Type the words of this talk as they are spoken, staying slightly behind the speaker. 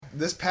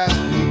this past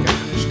week I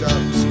finished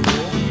up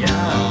school.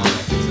 Yeah.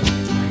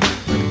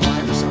 Like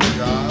applying for some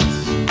jobs.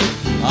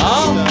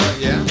 Oh.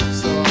 Yeah.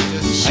 So I'm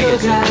just I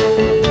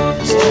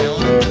just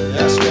chilling.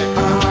 Yesterday.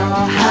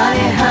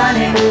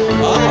 Honey,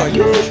 Oh, are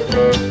you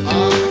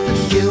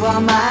official? you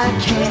are my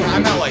candy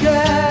I'm not like really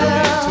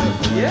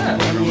into it.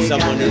 Yeah.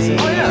 Someone isn't.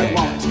 Oh, yeah.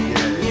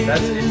 Yeah.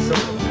 That's it's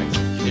so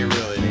relaxing. It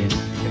really is. You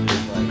can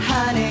just like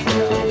honey.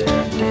 sit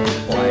out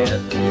there,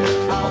 quiet.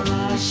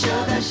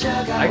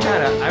 Sugar.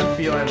 I'm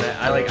feeling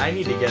that I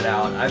need to get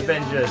out. I've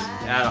been just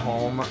at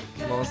home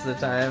most of the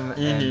time,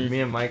 and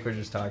me and Mike were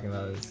just talking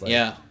about it. It's like,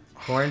 Yeah.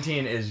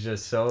 quarantine is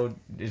just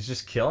it's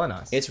just killing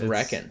us. It's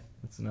wrecking.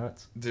 It's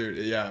nuts. Dude,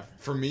 yeah.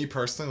 For me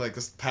personally, like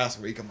this past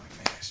week, I'm like,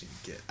 man, I should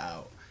get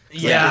out.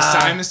 Yeah. Like, the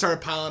assignments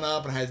started piling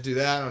up, and I had to do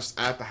that. And I was just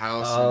at the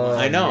house. Oh,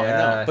 and I know.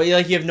 Yeah. But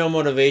like you have no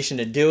motivation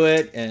to do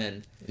it,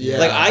 and Yeah.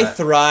 like I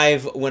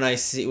thrive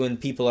when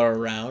people are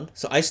around.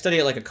 So I study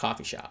at like a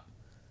coffee shop.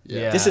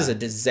 Yeah. This is a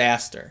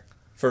disaster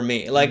for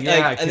me. Like, Yeah,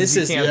 like 'cause this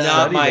you is can't not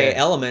study my there.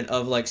 element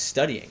of like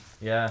studying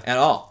Yeah. at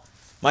all.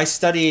 My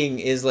studying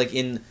is like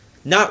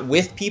not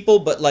with people,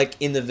 but like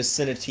in the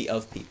vicinity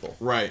of people.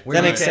 Right.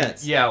 That makes can-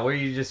 sense. Yeah, where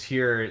you just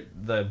hear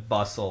the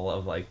bustle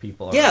of like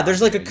people. Yeah, around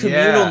there's like a you.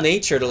 communal Yeah.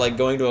 nature to like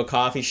going to a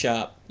coffee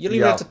shop. You don't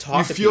even Yeah. have to talk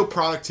You to feel people.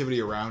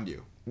 productivity around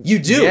you. You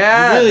do.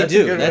 Yeah, you really that's a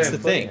do. good That's way the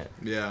of putting thing. it.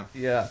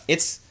 Yeah.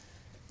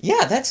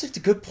 Yeah. That's a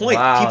good point.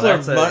 Wow, People are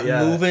that's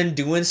yeah. moving,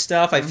 doing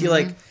stuff. I feel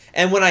like,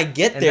 and when I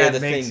get And there, that the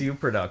makes thing. you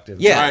productive.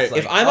 Yeah, Right. It's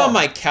like, if I'm oh, on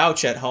my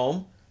couch at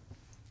home,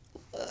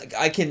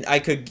 I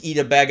could eat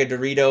a bag of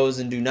Doritos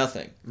and do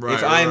nothing. Right,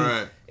 if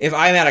right.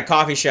 I'm at a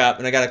coffee shop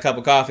and I got a cup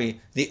of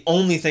coffee, the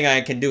only thing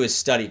I can do is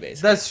study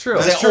basically. That's true.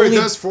 That's I true. only-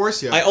 It does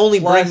force you. I only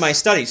Plus- bring my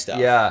study stuff.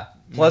 Yeah.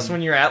 Plus,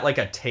 when you're at like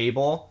a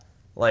table,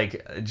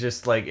 like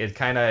just like it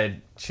kind of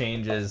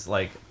changes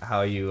like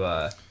how you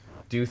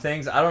do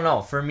things. I don't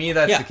know. For me,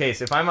 that's Yeah. the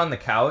case. If I'm on the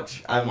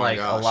couch, Oh I'm my like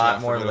gosh, a lot yeah, I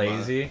more forgot about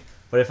lazy.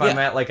 But if I'm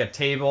Yeah. at like a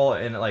table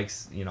and like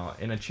in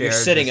a chair, You're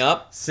sitting just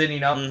up.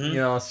 sitting up,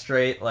 Mhm.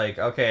 Straight. Like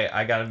okay,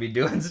 I gotta be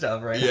doing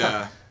stuff right Yeah.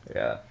 now.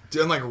 Yeah.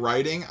 Doing like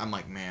writing, I'm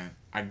like, man,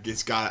 I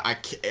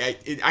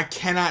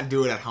cannot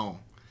do it at home.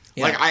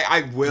 Yeah. Like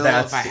I will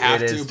if I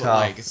have it to, is but tough.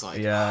 like it's like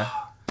yeah,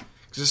 'cause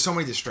there's so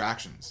many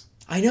distractions.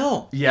 I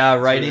know. yeah.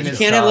 Writing You is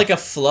can't have tough. like a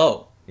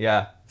flow.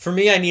 yeah. For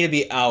me, I need to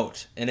be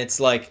out, and it's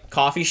like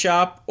coffee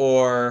shop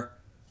or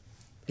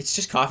it's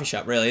just coffee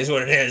shop. Really, is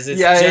what it is. It's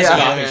Yeah, just yeah.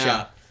 coffee Yeah.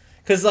 shop.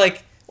 Cause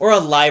like or a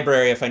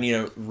library if I need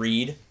to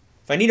read.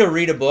 If I need to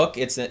read a book,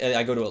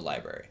 I go to a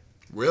library.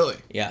 Really?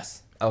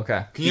 Yes.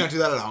 Okay. Can you not do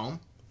that at home?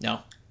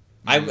 No.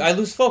 I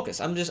lose focus.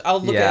 Yeah.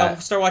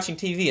 I'll start watching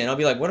TV and I'll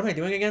be like, what am I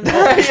doing again?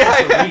 Oh, I'm supposed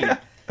to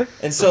read.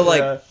 And so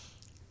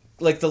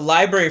like the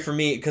library for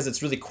me, because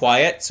it's really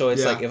quiet, so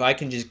it's Yeah. like if I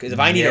can just, because if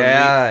I need Yeah,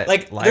 to read,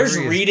 like there's library is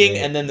reading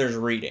great. and then there's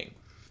reading.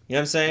 You know what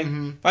I'm saying?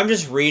 Mm-hmm. If I'm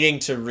just reading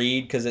to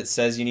read because it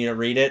says you need to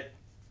read it,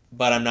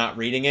 but I'm not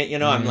reading it,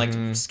 I'm like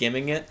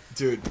skimming it,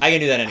 Dude. I can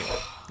do that anyway.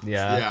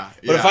 Yeah. Yeah.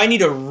 But if I need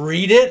to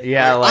read it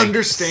Yeah. Like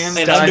understand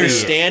and study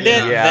understand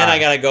it, Yeah. then I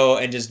gotta go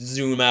and just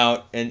zoom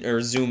out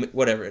or zoom,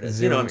 whatever it is.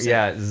 Zoom, you know what I'm saying?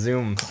 Yeah.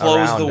 Zoom.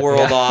 Close around. the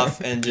world Yeah. off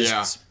and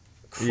just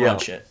Yeah.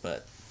 crunch it.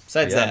 But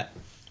besides Yeah. that,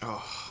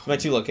 Oh, it's my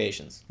 2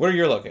 locations. What are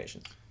your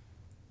locations?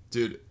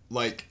 dude,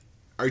 like,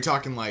 are you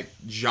talking like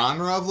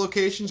genre of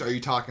locations? Or are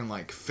you talking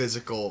like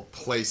physical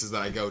places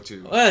that I go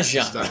to? Well, to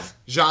genre. study?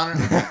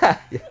 Genre.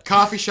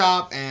 Coffee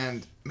shop,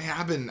 and man,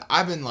 I've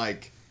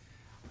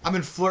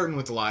been flirting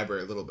with the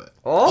library a little bit.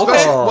 Oh.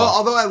 Especially- well,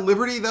 although at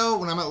Liberty though,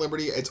 when I'm at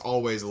Liberty, it's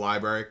always the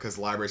library because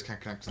the libraries can't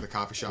connect to the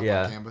coffee shop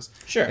Yeah. on campus.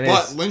 Sure. And But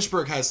it's-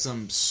 Lynchburg has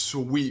some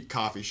sweet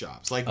coffee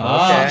shops, like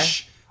Okay.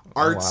 niche,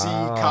 artsy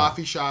Wow.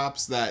 coffee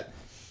shops that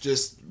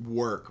just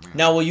work, man.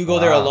 Now, will you go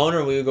there Wow. alone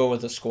or will you go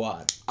with a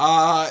squad?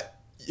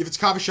 If it's a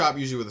coffee shop,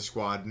 usually with a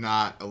squad,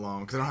 not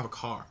alone, because I don't have a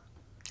car.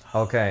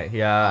 Okay.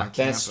 Yeah. on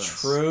That's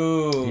campus.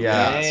 true.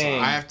 Yeah. So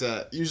Dang. I have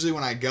to. Usually,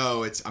 when I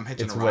go, I'm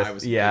hitching It's a ride with.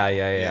 with. Yeah. people.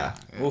 Yeah.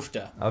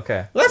 Oofta.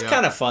 Okay. Well, that's Yeah.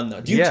 kind of fun,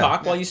 though. Do you Yeah.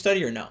 talk while you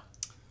study or no?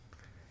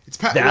 It's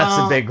That's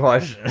well, a big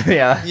question.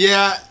 Yeah.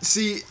 Yeah.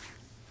 See,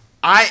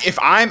 if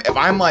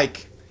I'm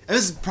like, and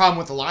this is the problem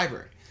with the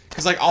library,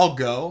 because like I'll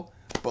go,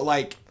 but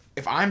like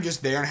if I'm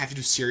just there and I have to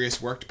do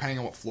serious work, depending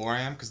on what floor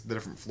I am, because the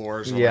different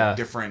floors are Yeah. like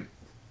different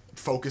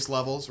focus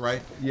levels,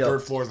 right? Yep.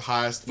 3rd floor is the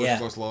highest, 1st Yeah.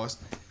 floor is the lowest.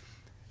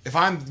 If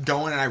I'm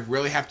going and I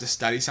really have to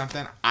study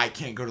something, I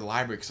can't go to the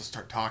library because I'll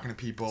start talking to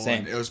people Same.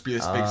 and it'll just be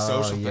this big Oh,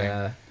 social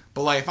yeah. thing.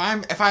 But like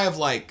if I have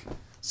like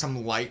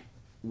some light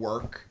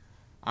work,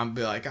 I'm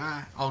be like,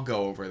 I'll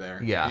go over there.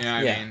 Yeah. You know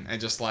what Yeah. I mean?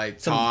 And just like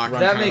Some talk. run-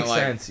 and That kinda, makes like,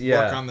 sense,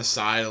 yeah. Work on the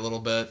side a little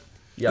bit.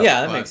 Yep.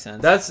 Yeah, that but makes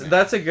sense.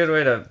 That's a good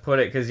way to put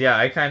it, because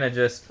I kind of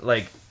just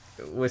like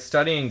with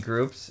studying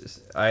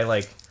groups, I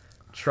like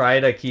try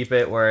to keep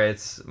it where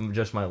it's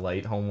just my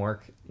light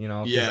homework,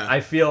 'cause Yeah. I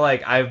feel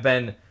like I've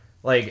been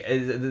like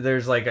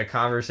there's like a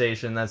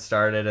conversation that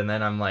started and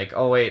then I'm like,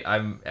 oh wait,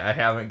 I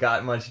haven't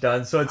got much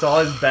done, so it's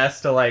always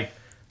best to like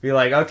be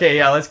like, okay,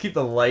 yeah, let's keep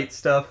the light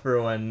stuff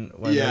for when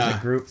there's Yeah.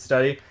 a group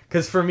study,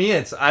 because for me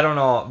it's, I don't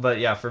know, but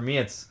yeah, for me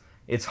it's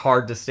it's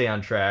hard to stay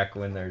on track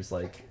when there's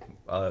like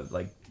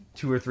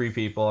 2 or 3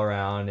 people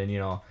around,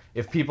 and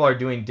if people are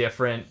doing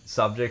different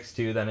subjects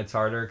too, then it's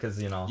harder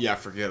because Yeah,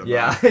 forget about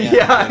yeah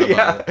it.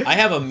 yeah. I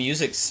have a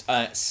music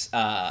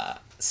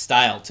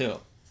style too,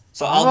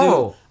 so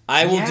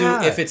I will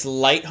do if it's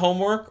light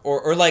homework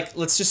or like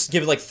let's just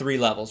give it like 3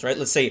 levels, right?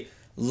 Let's say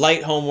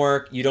light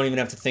homework, you don't even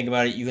have to think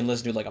about it. You can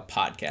listen to like a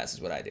podcast is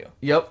what I do.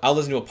 Yep. I'll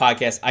listen to a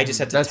podcast. I just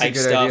have to That's a type good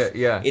stuff. idea,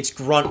 yeah. It's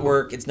grunt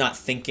work. It's not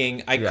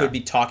thinking. I Yeah. could be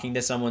talking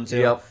to someone too.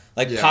 Yep.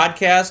 Like Yeah.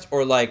 podcast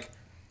or like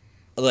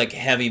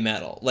heavy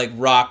metal, like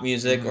rock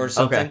music or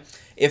something. Okay.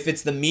 If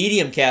it's the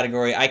medium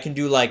category, I can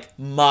do like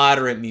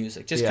moderate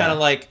music. Just Yeah. kind of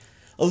like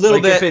a little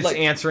Like bit if it's like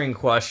answering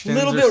questions,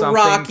 little or bit something,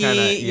 rocky,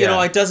 kinda, you know,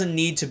 it doesn't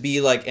need to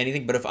be like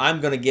anything, but if I'm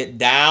going to get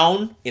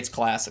down, it's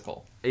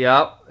classical.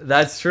 Yep,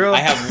 that's true. I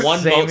have one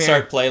Same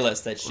Mozart here.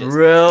 playlist that's just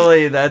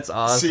Really, that's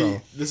awesome. See,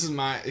 this is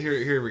my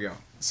here we go.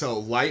 So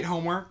light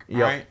homework,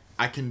 Yep. right?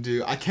 I can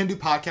do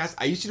podcasts.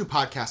 I used to do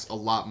podcasts a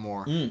lot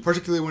more,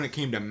 particularly when it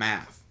came to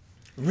math.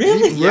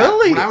 Really? Yeah,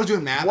 Really? when I was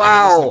doing math, I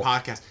Wow. would listen to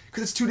podcasts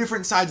because it's 2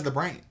 different sides of the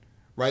brain,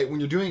 right? When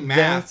you're doing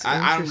math, That's I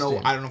don't know.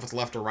 interesting. I don't know if it's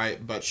left or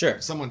right, but Sure.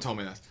 someone told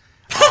me this.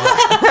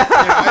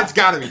 It's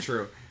got to be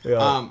true.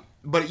 Yeah.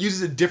 But it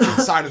uses a different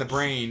side of the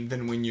brain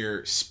than when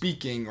you're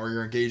speaking or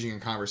you're engaging in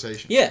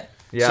conversation. Yeah.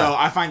 Yeah. So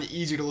I find it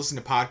easier to listen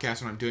to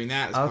podcasts when I'm doing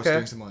that as opposed to Okay.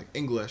 doing something like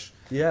English.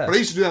 Yeah. But I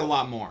used to do that a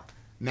lot more.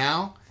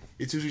 Now,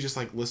 it's usually just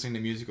like listening to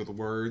music with the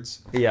words.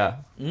 Yeah.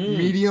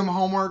 Medium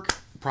homework,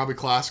 probably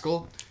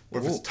classical.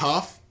 But if it's Ooh.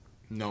 tough,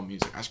 no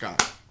music. I just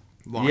got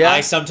Yeah. I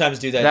sometimes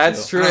do that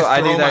That's too. true.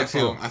 I do that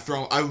too.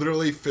 I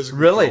literally physically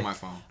Really? throw my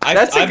phone.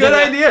 That's a I've good done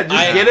that- idea.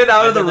 Just get it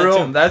out of the I've done that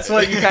room. too. That's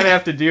what you kind of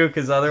have to do,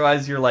 because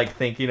otherwise you're like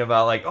thinking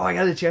about like, oh, I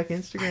gotta check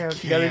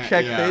Instagram. You gotta can't,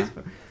 check yeah.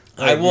 Facebook.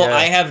 I will. Yeah.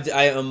 I have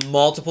on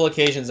multiple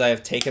occasions. I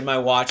have taken my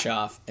watch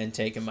off and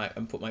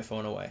put my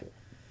phone away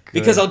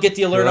because I'll get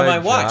the alert on my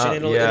Good watch job.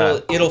 and Yeah.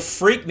 it'll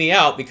freak me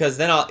out because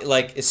then I'll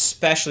like,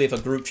 especially if a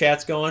group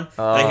chat's going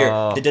and I hear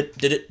Oh.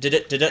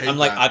 did I'm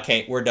like, that.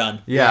 okay, we're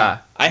done. Yeah.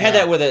 I had Yeah.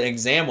 that with an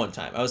exam one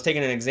time. I was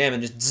taking an exam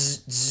and just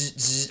zzz,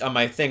 zzz, zzz on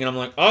my thing and I'm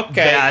like,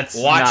 okay, That's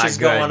watch not is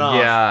good. going off.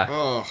 Yeah.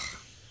 Ugh.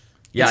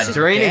 Yeah. It's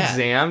During bad.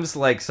 exams,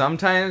 like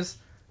sometimes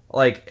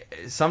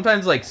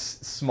like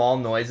small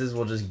noises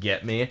will just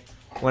get me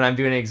when I'm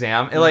doing an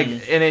exam. And like,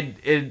 and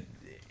it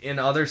in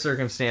other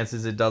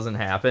circumstances it doesn't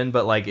happen,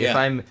 but like if Yeah.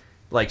 I'm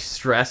like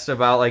stressed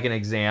about like an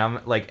exam,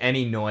 like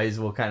any noise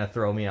will kind of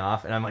throw me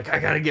off, and I'm like, I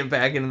gotta get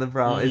back into the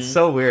problem. It's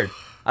so weird.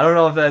 I don't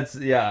know if that's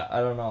I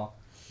don't know,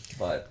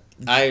 but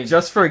I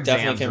just for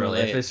definitely exams, can really.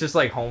 relate. If it's just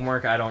like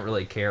homework, I don't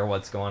really care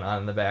what's going on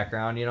in the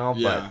background,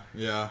 Yeah,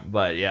 yeah.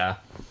 But yeah,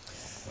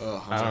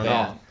 Ugh, I don't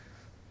bad. know.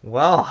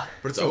 Well,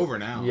 But it's over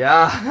now.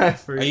 yeah.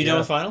 Are you done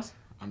with finals?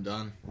 I'm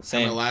done.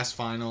 Same. Had my last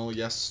final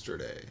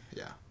yesterday.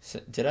 Yeah.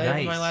 Did I have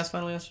my Nice. last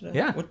final yesterday?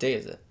 Yeah. What day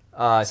is it?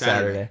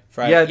 Saturday.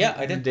 Friday. Yeah, Yeah,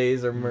 I the did.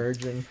 days are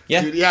merging.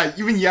 Yeah. Dude, yeah,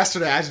 even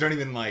yesterday, I just don't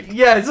even like.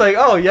 Yeah, it's like,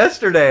 oh,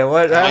 yesterday.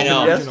 What I happened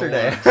know.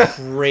 yesterday?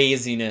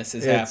 Craziness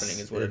is It's- happening,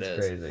 is what it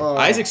it's is. crazy.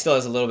 Isaac still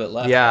has a little bit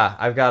left. Yeah,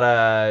 I've got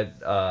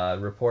a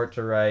report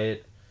to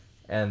write,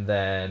 and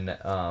then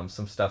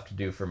some stuff to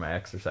do for my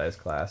exercise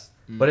class.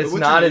 But it's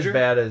What's not your as major?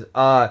 bad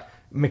as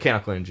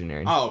mechanical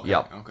engineering. Oh, okay.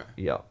 Yep. Okay.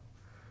 Yep.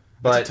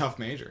 That's But a tough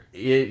major.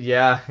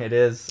 yeah, it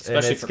is. Especially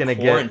and it's for gonna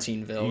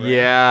Quarantineville,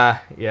 get. right?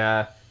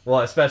 Yeah.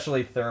 Well,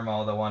 especially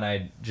thermo, the one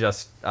I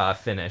just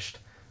finished.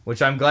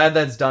 Which I'm glad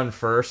that's done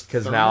first,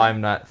 because now Thermo?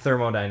 I'm not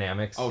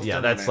thermodynamics. Oh, yeah,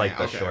 that's like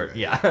the thermodynamics. Okay, short.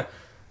 okay.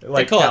 Yeah.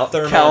 They call it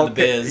thermo in the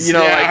biz. You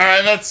know, yeah, like, all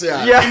right, that's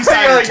yeah,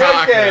 Insider you're like,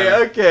 talk.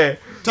 okay.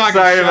 Talking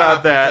Sorry shop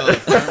about that.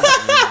 with the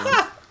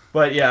thermo.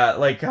 But yeah,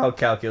 like how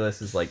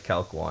calculus is like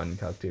calc 1,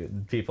 calc 2.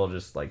 People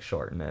just like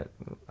shorten it.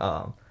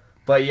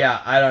 But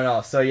yeah, I don't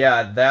know. So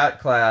yeah, that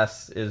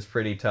class is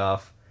pretty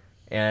tough.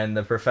 And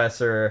the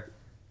professor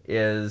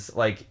is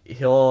like,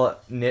 he'll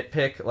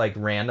nitpick like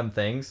random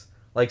things.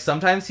 Like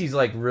sometimes he's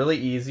like really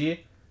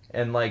easy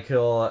and like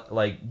he'll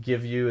like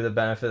give you the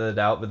benefit of the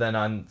doubt, but then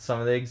on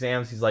some of the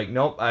exams he's like,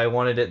 nope, I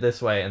wanted it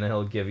this way, and then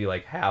he'll give you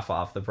like half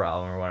off the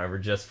problem or whatever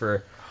just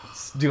for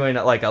doing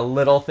like a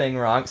little thing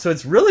wrong. So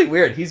it's really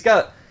weird. He's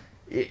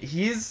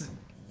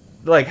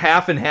like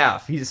half and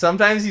half.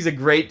 Sometimes he's a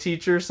great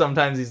teacher,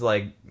 sometimes he's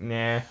like,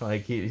 nah,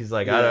 like he's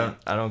like, Yeah.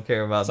 I don't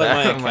care about It's like that.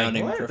 my I'm like,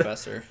 accounting what?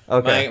 professor.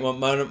 Okay.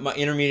 My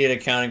intermediate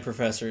accounting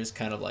professor is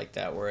kind of like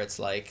that, where it's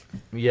like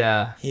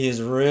Yeah. he is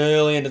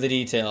really into the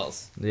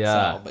details.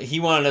 Yeah. So, but he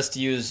wanted us to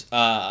use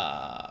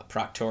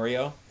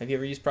Proctorio. Have you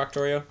ever used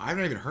Proctorio? I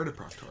haven't even heard of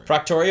Proctorio.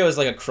 Proctorio is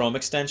like a Chrome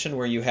extension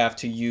where you have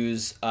to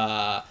use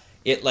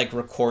it like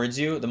records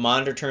you. The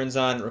monitor turns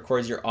on, it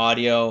records your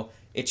audio.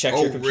 It checks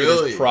Oh, your computer's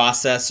really?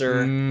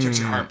 processor. Checks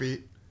your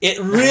heartbeat. It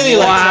really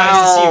like tries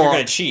to see if Wow. you're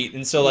gonna cheat,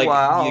 and so like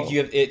Wow. you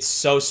have, it's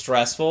so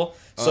stressful.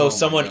 So Oh my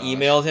someone gosh.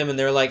 emailed him and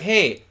they're like,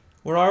 "Hey,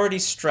 we're already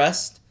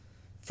stressed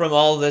from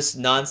all this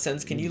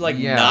nonsense. Can you like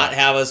Yeah. not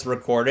have us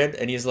recorded?"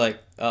 And he's like,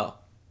 "Oh,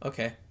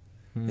 okay."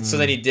 And so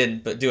then he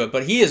didn't, but do it.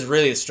 But he is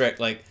really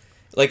strict. Like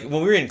when we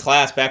were in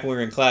class, back when we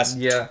were in class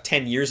Yeah.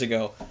 10 years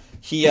ago,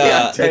 He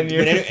Yeah, 10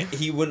 years.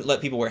 he wouldn't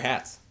let people wear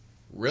hats.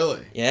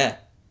 Really? Yeah.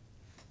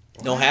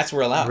 No hats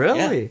were allowed.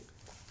 Really? Yeah.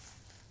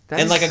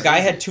 That's And like a crazy. guy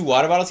had 2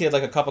 water bottles. He had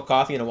like a cup of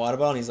coffee and a water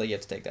bottle, and he's like, "You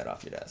have to take that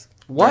off your desk."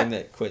 What? During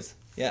the quiz.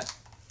 Yeah.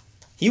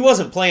 He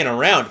wasn't playing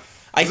around.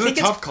 I Was think it a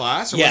it's tough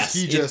class, or yes,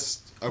 was he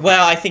just... Okay.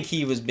 Well, I think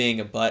he was being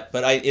a butt,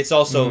 but it's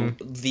also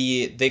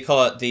they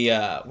call it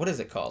the what is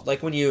it called?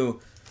 Like when you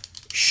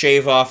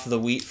shave off the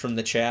wheat from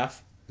the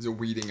chaff. Is it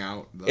weeding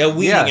out? A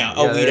weed there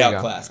you out go.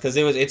 class, because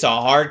it's a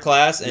hard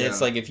class, and it's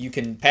Yeah. like if you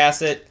can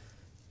pass it,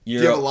 Do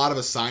you're you have a lot of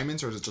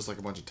assignments, or is it just like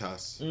a bunch of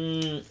tests?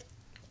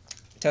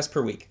 test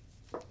per week.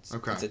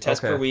 Okay. It's a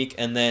test Okay. per week,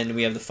 and then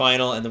we have the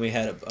final, and then we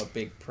had a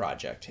big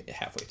project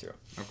halfway through.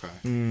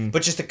 Okay.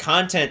 But just the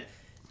content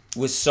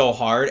was so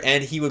hard,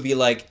 and he would be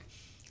like,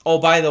 "Oh,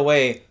 by the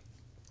way,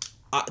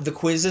 the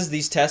quizzes,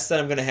 these tests that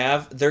I'm going to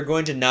have, they're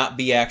going to not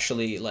be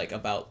actually like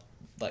about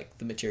like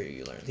the material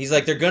you learned." He's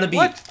like, "They're going to be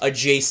What?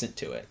 adjacent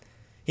to it."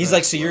 He's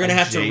like, "So you're going to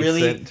have to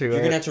really, Adjacent to you're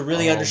going it? to have to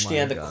really Oh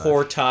understand my the gosh.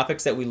 core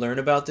topics that we learn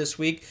about this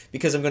week,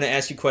 because I'm going to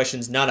ask you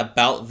questions not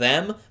about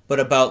them, but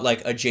about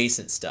like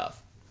adjacent stuff."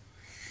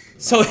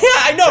 So yeah,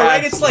 I know,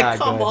 right? That's It's like, not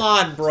come good.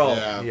 on, bro.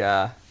 Yeah.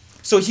 Yeah.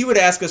 So he would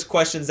ask us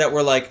questions that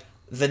were like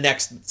the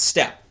next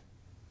step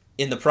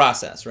in the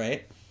process,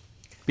 right?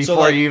 Before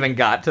like- you even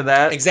got to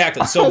that.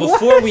 Exactly. So What?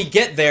 before we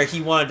get there, he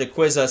wanted to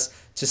quiz us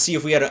to see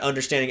if we had an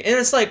understanding. And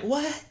it's like,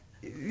 what?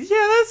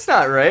 Yeah, that's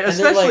not right. And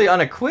then, Especially like-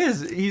 on a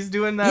quiz. He's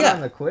doing that Yeah.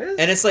 on the quiz?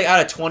 And it's like out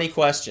of 20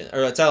 questions,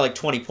 or it's out of like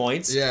 20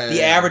 points. Yeah, The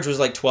yeah. average was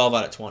like 12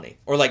 out of 20,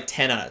 or like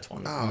 10 out of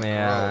 20. Oh,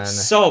 Man.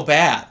 gross. So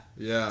bad.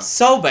 Yeah.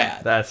 So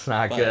bad. That's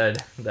not But- good.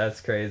 That's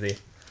crazy.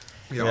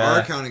 Yeah, Yeah. our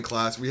accounting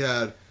class, we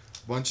had a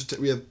bunch of...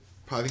 we had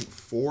probably, I think,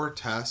 4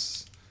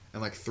 tests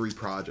and like 3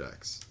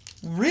 projects.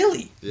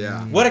 Really?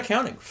 Yeah. What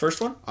accounting?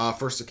 First one?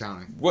 First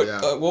accounting. What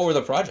Yeah. What were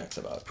the projects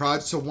about?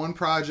 So one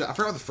project, I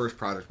forgot what the first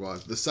project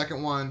was. The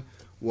second one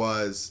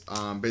was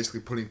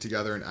basically putting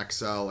together an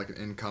Excel, like an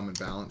income and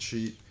balance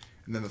sheet.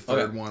 And then the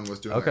third Okay. one was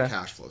doing like Okay. a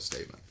cash flow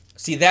statement.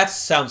 See, that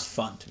sounds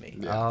fun to me.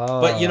 Yeah.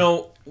 Oh. But you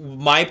know,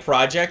 my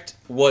project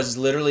was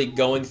literally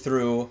going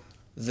through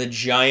the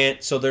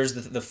giant. So there's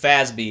the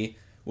FASB,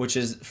 which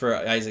is for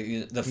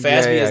Isaac. The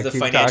FASB yeah, is the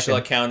keep Financial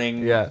talking.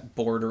 Accounting Yeah.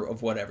 Board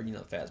of whatever, you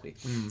know, the FASB.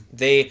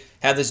 They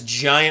have this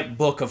giant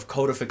book of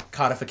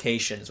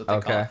codification, is what they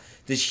call Okay. it.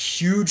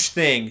 This huge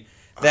thing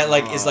that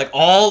like is like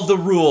all the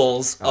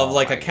rules of Oh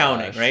like my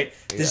accounting, gosh. right?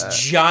 This Yeah.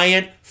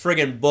 giant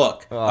friggin'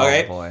 book. Oh, all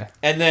right. boy.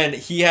 And then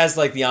he has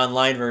like the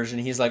online version.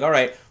 He's like, all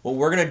right, what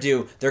we're going to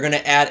do, they're going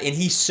to add, and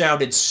he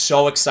sounded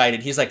so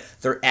excited. He's like,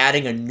 they're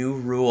adding a new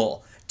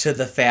rule to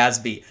the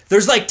FASB.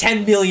 There's like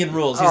 10 million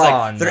rules. He's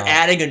like, they're no.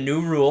 adding a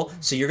new rule.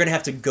 So you're going to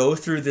have to go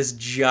through this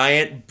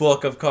giant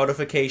book of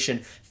codification,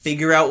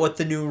 figure out what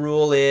the new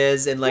rule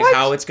is and like What?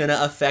 how it's going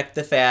to affect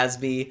the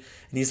FASB.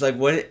 And he's like,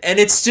 what? And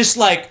it's just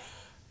like,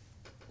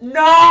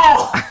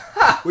 no!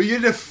 Well, you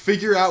had to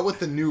figure out what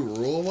the new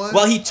rule was?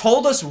 Well, he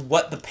told us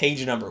what the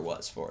page number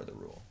was for the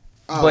rule.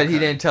 Oh, But he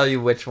okay. didn't tell you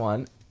which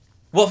one.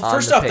 Well, On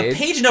first the off, the page?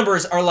 page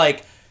numbers are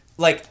like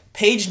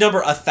page number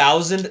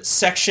 1000,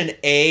 section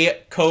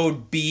A,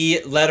 code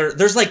B, letter.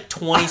 There's like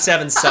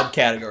 27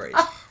 subcategories.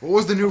 What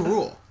was the new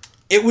rule?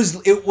 It was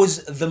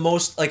the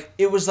most like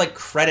it was like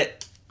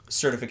credit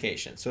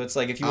certification. So it's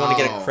like if you want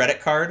to get a Oh.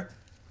 credit card.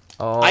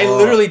 Oh. I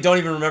literally don't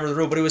even remember the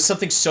rule, but it was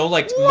something so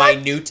like What?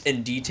 minute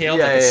and detailed,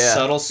 Yeah, like a yeah, yeah.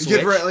 subtle You switch.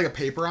 had to write like a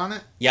paper on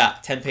it? Yeah,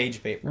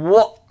 10-page paper.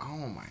 What?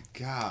 Oh my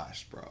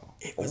gosh, bro.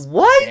 It was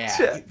What?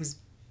 bad. It was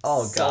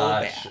Oh, so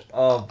gosh. bad.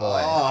 Oh,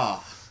 boy.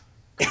 Oh,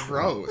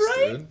 gross,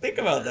 Right? dude. Think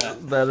about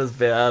that. That is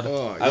bad.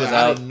 Oh, yeah, I was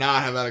I out. did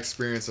not have that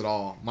experience at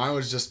all. Mine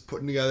was just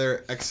putting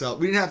together Excel.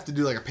 We didn't have to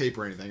do like a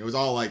paper or anything. It was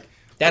all like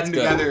That's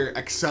putting good. together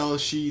Excel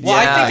sheets.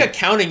 Well, Yeah. I think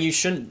accounting, you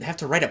shouldn't have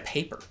to write a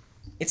paper.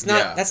 It's not.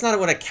 Yeah. That's not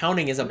what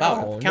accounting is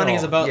about. No, Accounting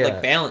is about yeah.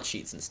 like balance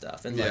sheets and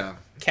stuff and like Yeah.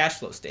 cash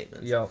flow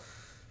statements. Yo.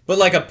 But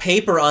like a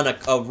paper on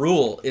a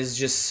rule is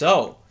just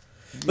so.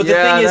 But the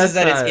Yeah, thing is that's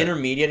that not- it's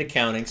intermediate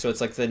accounting, so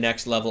it's like the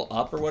next level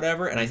up or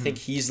whatever. And I Mm-hmm. think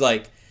he's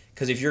like,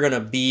 because if you're gonna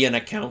be an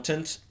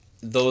accountant,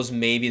 those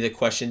may be the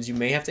questions you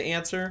may have to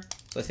answer.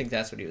 So I think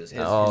that's what he was.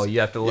 Oh, you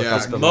have to look Yeah,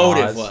 up the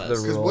motive laws, was- the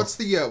Because rules. what's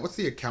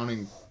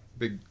the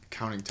big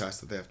accounting test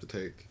that they have to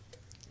take?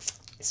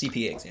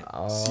 CPA exam.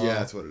 Oh. Yeah,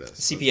 that's what it is.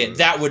 That's CPA. what it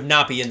That would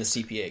not be in the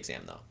CPA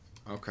exam though. is.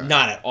 Okay.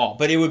 Not at all.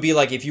 But it would be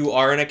like if you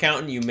are an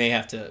accountant, you may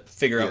have to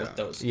figure out Yeah. what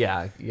those.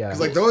 Yeah. Because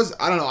like those,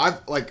 I don't know. I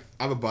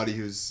have a buddy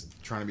who's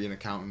trying to be an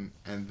accountant,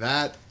 and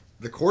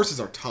the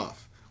courses are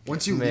tough.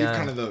 Once you leave Man.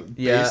 kind of the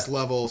Yeah. base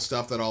level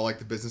stuff that all like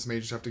the business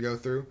majors have to go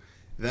through,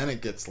 then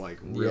it gets like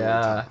really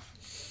Yeah. tough.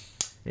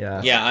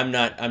 Yeah. Yeah, I'm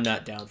not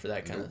down for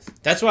that kind of.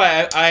 That's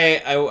why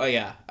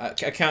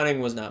accounting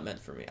was not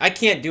meant for me. I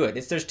can't do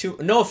it. There's too.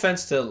 No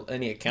offense to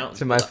any accountant.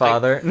 To my but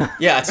father.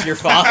 Yeah, it's your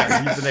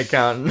father. He's an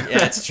accountant.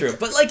 Yeah, it's true.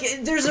 But like,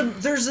 there's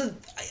a.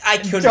 I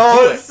couldn't do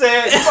Don't it.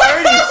 say it. You've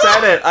already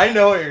said it. I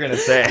know what you're gonna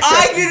say.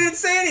 I didn't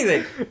say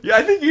anything. Yeah,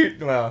 I think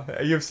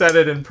you've said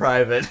it in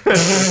private.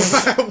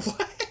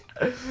 What?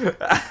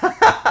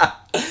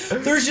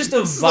 There's just a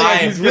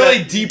Like vibe. a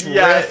really deep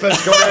riff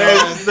that's going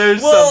on.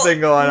 There's Well,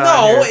 something going on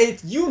No, here.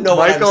 you know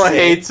what Michael I'm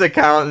saying. hates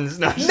accountants.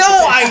 No, No,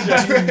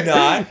 I do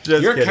not.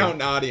 Just Your kidding.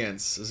 accountant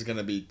audience is going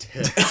to be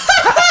tipped.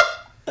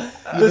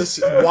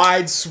 This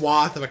wide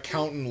swath of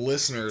accountant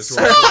listeners.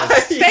 Who are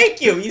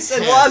Thank you. You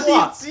said Swathies,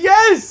 swath.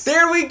 yes.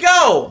 There we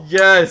go.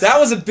 Yes. That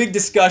was a big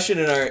discussion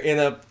in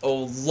a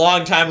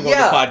long time ago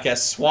Yeah. in the podcast.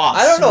 Swath.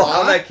 I don't know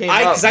how Swath? that came up.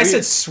 Because I We-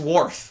 said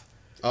swarf.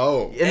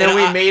 Oh. and then and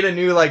we I- made a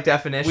new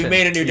definition. We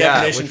made a new Yeah,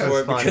 definition which for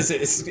was it fun.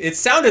 because it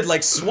sounded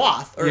like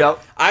swath. Or Yep.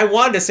 I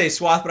wanted to say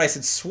swath, but I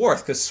said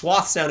swarth because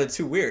swath sounded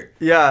too weird.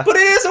 Yeah. But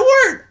it is a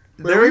word.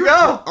 there we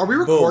go. Are we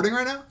recording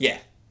right now? Yeah.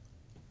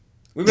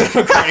 We've been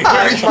recording.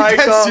 Are you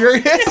Michael. that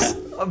serious?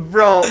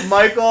 Bro,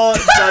 Michael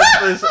does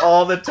this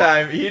all the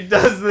time. He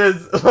does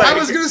this. I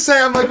was going to say,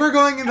 I'm like, we're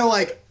going into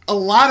a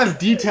lot of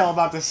detail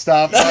about this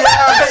stuff. But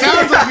it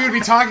sounds like we would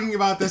be talking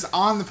about this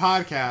on the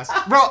podcast.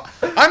 Bro,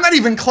 I'm not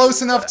even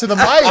close enough to the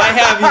mic. I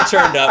have you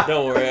turned up.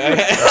 Don't worry.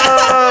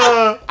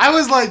 I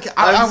was like,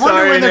 I I'm wonder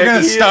sorry, when they're Nick.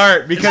 going to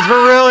start because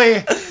we're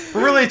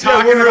really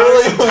talking we're about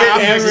really some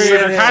topics angry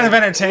that are and- kind of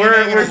entertaining.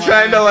 and We're I'm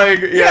trying like,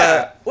 to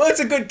yeah. Well,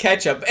 it's a good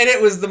catch up, and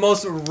it was the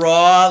most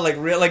raw,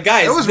 real,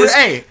 guys. It was this,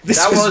 hey, this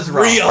that was, was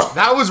raw. real.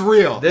 That was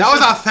real. This that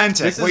was is-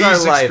 authentic. This is what you our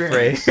just life,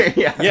 experienced. right?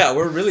 Yeah. Yeah,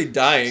 we're really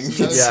dying.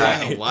 That's Yeah.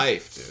 kind of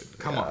life, dude.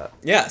 Come on.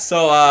 Yeah.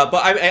 So,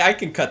 but I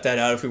can cut that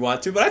out if we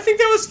want to. But I think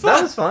that was fun.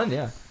 That was fun,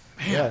 yeah.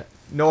 Yeah.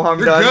 No harm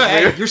You're done. good. Hey,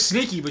 here. you're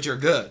sneaky, but you're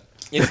good.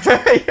 It's-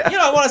 yeah. You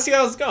know, I want to see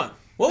how it's going.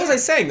 What was I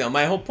saying though?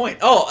 My whole point.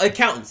 Oh,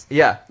 accountants.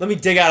 Yeah. Let me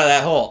dig out of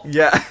that hole.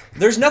 Yeah.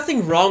 There's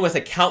nothing wrong with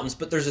accountants,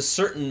 but there's a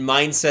certain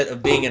mindset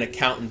of being an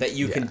accountant that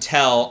you can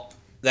tell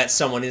that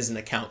someone is an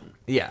accountant.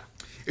 Yeah.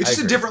 It's I just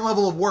a agree. different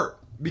level of work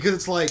because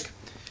it's like,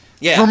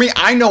 Yeah. for me,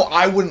 I know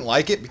I wouldn't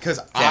like it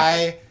because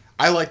I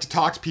like to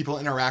talk to people,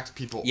 interact with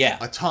people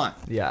a ton.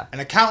 Yeah.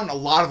 An accountant, a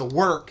lot of the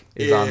work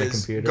Is on the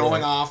computer,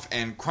 going right? off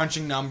and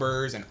crunching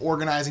numbers and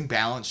organizing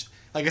balance.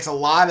 Like it's a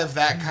lot of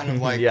that kind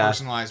of Yeah.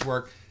 personalized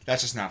work.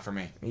 That's just not for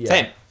me.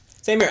 Yeah.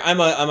 Same here. I'm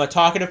a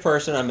talkative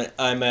person.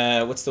 I'm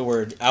a what's the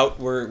word?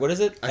 Outward. What is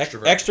it?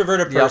 Extrovert.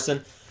 Extroverted Yep.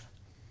 person.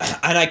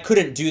 And I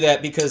couldn't do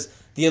that because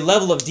the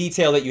level of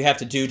detail that you have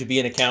to do to be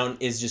an accountant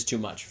is just too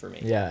much for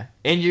me. Yeah.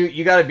 And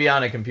you got to be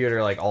on a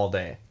computer all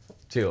day,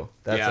 too.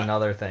 That's Yeah.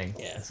 another thing.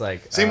 Yeah. It's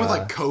like Same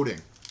with coding.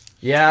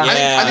 Yeah. Yeah.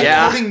 I think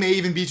Yeah. coding may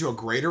even be to a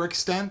greater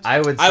extent. I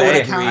would say. I would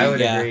agree, I would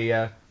yeah. agree.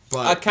 Yeah.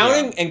 But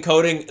Accounting and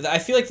coding, I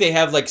feel like they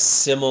have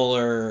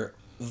similar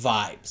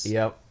vibes.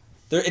 Yep.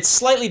 It's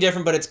slightly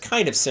different, but it's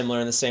kind of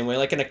similar in the same way.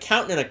 Like an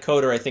accountant and a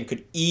coder, I think,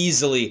 could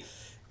easily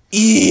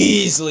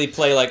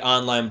play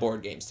online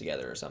board games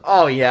together or something.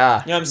 Oh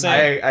yeah. You know what I'm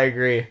saying? I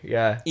agree.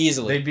 Yeah.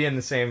 Easily. They'd be in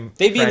the same.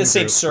 They'd be in the friend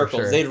same group for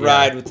circles. sure. They'd Yeah.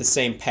 ride with the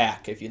same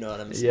pack, if you know what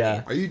I'm saying.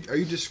 Yeah. Are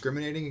you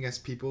discriminating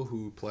against people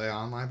who play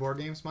online board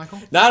games, Michael?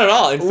 Not at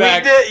all. In We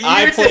fact, did- you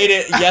I did. played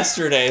it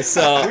yesterday,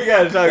 so We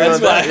gotta talk that's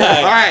about why.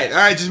 that. All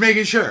right, just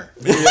making sure.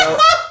 Yeah.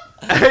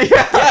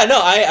 Yeah, no,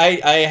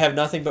 I have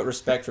nothing but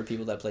respect for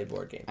people that play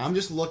board games. I'm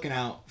just looking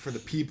out for the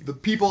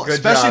people, Good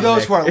especially job, those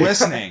Nick. who are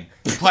listening,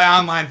 who play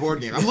online board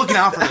games. I'm looking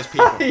out for those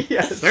people.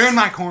 Yes. They're in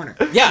my corner.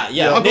 Yeah.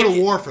 I'll go Nick-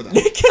 to war for them.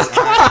 Nick is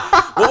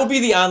what would be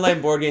the online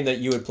board game that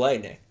you would play,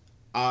 Nick?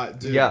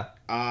 Dude, Yeah.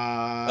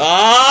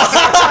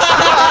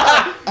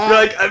 Ah, You're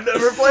like, I've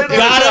never played it.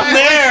 got him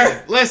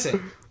there.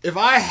 Listen, if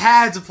I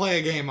had to play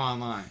a game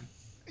online,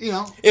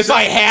 If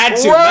I had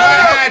to, Whoa!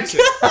 I had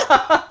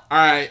to. All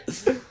right,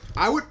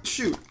 I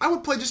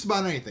would play just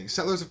about anything.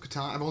 Settlers of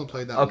Catan. I've only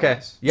played that Okay.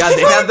 once. Yeah,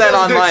 they have that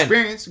online.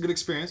 Good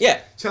experience. Yeah.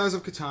 Settlers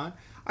of Catan.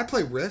 I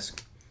play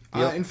Risk.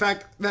 Yep. In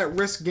fact, that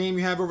Risk game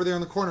you have over there in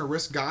the corner,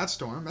 Risk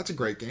Godstorm, that's a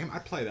great game. I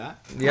play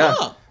that. Yeah.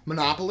 Huh.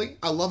 Monopoly.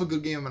 I love a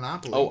good game of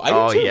Monopoly. Oh, I do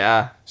Oh too.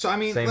 yeah. So I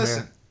mean, Same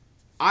listen, here.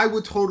 I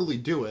would totally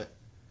do it,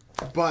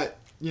 but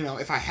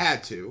if I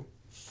had to,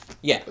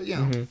 Yeah. but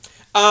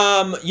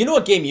You know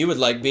what game you would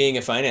like being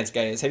a finance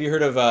guy is? Have you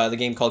heard of the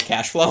game called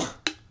Cash Flow?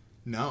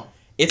 no.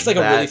 It's like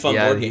a really fun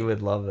board he game.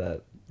 would love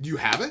that. Do you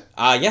have it?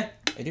 Yeah,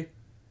 I do.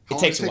 How It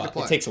long takes does a it take while. to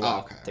play? It takes a while. Oh,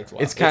 okay. It takes a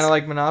while. It's kind of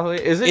like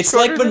Monopoly. Is it? It's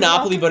like shorter than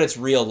Monopoly, but it's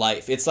real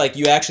life. It's like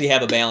you actually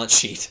have a balance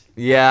sheet.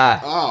 Yeah.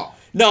 Oh.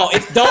 No,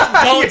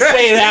 don't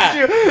say that.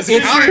 Did you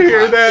It's-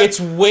 hear that? It's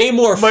way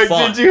more Mike,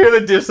 fun. did you hear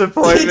the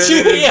disappointment? Did you?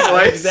 in his Yeah,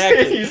 voice?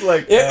 exactly. He's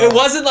like, It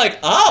wasn't like,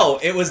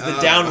 it was the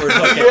downward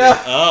hook.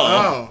 Yeah.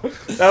 Oh. Oh.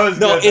 that was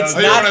No, good. it's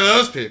Are That you not- one of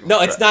those people?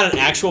 No, it's not an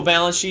actual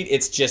balance sheet.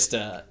 It's just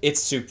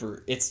it's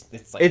super. It's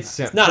like It's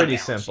not a pretty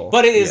balance simple. sheet.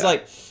 But it is Yeah.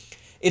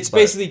 it's But-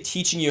 basically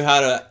teaching you how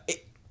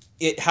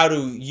to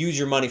use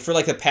your money for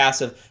the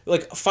passive.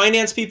 Like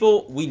finance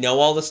people, we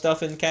know all the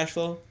stuff in Cash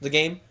Flow, the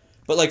game.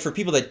 But for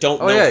people that don't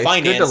know yeah, it's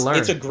good to finance, learn.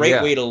 it's a great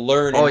Yeah. way to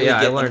learn and Oh, really yeah,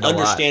 I get learned an a lot.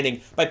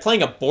 understanding by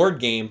playing a board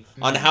game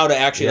on how to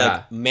actually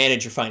Yeah.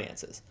 manage your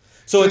finances.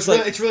 So, So it's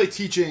like it's really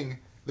teaching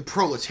the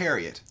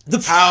proletariat The-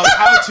 how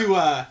to speak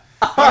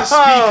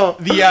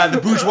the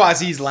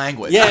bourgeoisie's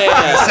language. yeah.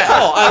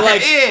 Oh, I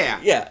like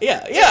Yeah.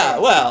 yeah.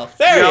 Well,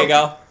 there Yep. you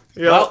go.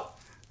 Yep. Well,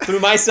 threw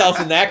myself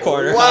in that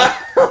corner. Wow.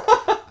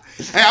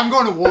 Hey, I'm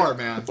going to war,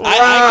 man.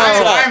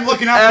 I'm I'm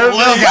looking up for the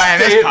little guy in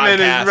this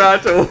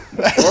podcast.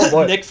 Oh,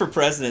 boy. Nick for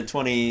president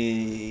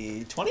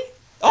 2020?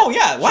 Oh,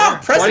 yeah. Wow. Sure.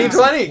 President.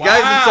 2020,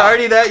 guys, it's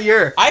already that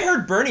year. I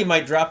heard Bernie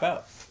might drop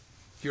out.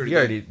 He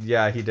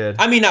did.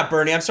 I mean, not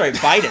Bernie. I'm sorry,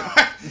 Biden.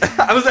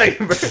 I was like,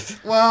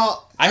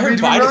 Well, I heard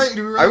do we Biden.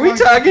 do we are we wanna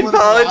get talking political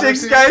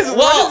politics, here? guys? Well,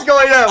 what is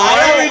going on?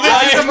 Why are we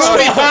I- It's a I-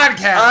 movie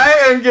podcast. I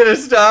am gonna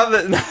stop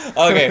it.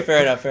 Okay,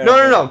 fair enough.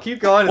 No. Keep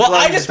going. Well,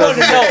 I just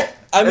wanted to know.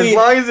 I mean, as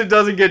long as it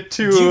doesn't get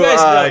too. do you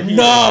guys heated.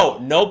 know?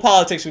 No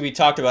politics would be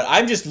talked about.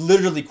 I'm just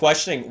literally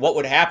questioning what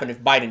would happen if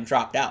Biden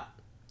dropped out.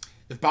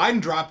 If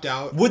Biden dropped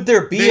out, Would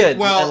there be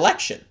an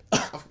election?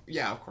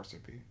 yeah, of course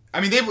there'd be. I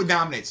mean, they would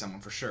nominate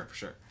someone for sure.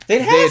 They'd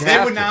have. They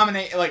would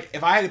nominate, like,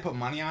 if I had to put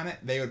money on it,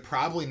 they would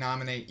probably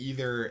nominate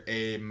either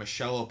a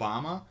Michelle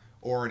Obama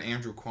or an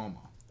Andrew Cuomo.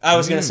 I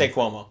was gonna say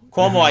Cuomo.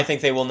 Cuomo, I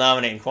think they will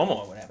nominate, and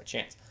Cuomo would have a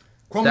chance.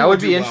 Cuomo That would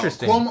be do well.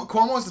 interesting.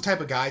 Cuomo is the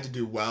type of guy to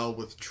do well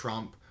with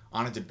Trump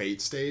on a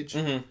debate stage.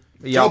 Mm-hmm.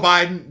 Joe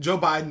Biden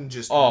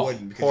just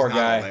wouldn't because poor he's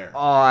not guy. there. Oh,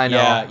 I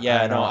know.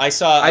 Yeah, I know. no. I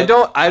saw. I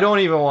don't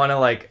even want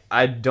to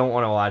I don't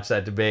want to watch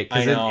that debate I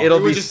because know. it'll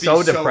It would be just be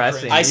so so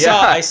depressing. crazy.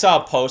 I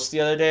saw a post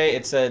the other day.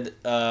 It said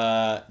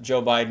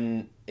Joe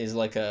Biden is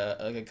like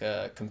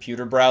a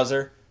computer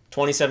browser.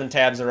 27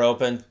 tabs are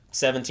open,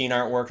 17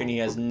 aren't working. He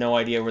has no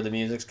idea where the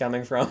music's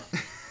coming from.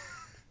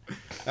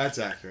 That's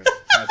accurate.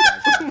 That's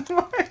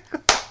accurate.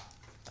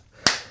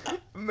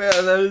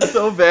 Man, that is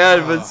so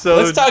bad, but so.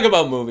 Let's talk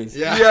about movies.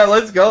 Yeah. Yeah,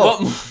 let's go.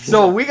 What movies?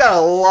 So we got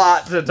a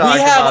lot to talk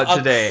We have about a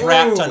today.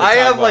 crap ton to I talk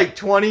have about. like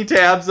 20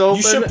 tabs open.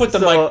 You should put the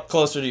so- mic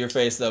closer to your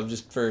face though,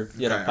 just for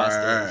Okay,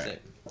 posterity's alright. sake.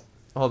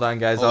 Hold on,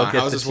 guys. Hold I'll on,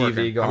 get how's the this TV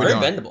working? going. How we Very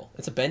doing? bendable.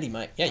 It's a bendy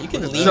mic. Yeah, you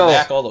can lean So,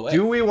 back all the way.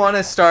 do we want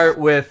to start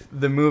with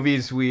the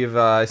movies we've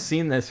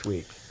seen this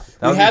week?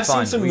 That would be have seen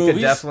fun. some we movies.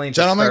 Could definitely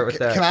Gentlemen, start with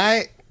that. can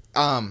I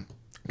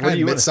What do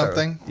you admit wanna start with?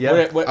 something?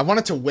 Yeah. What- I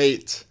wanted to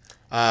wait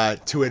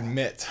to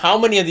admit. How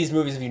many of these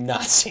movies have you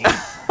not seen?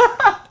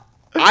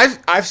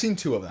 I've seen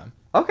two of them.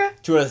 Okay.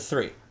 2 out of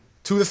 3.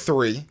 2 to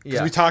 3. Because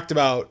Yeah. we talked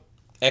about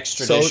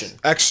Extradition.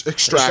 Extraction.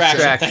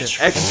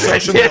 Extraction.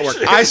 Social Network.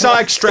 I saw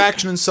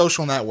Extraction and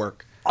Social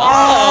Network.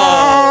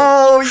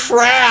 Oh,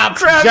 Crap!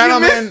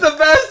 Gentlemen- you missed the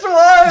best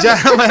one.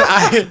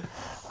 Gentlemen,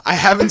 I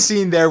haven't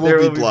seen There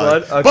Will Be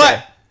Blood. Okay.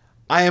 But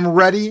I am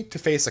ready to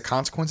face the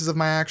consequences of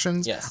my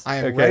actions. Yes. I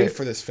am Okay. ready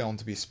for this film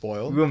to be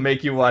spoiled. We'll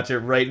make you watch it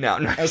right now.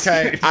 No,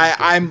 Okay.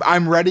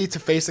 I'm ready to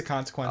face the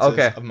consequences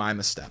Okay. of my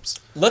missteps.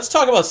 Let's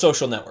talk about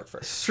Social Network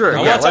first. Sure.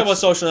 I yeah, want to talk let's- about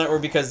Social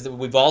Network because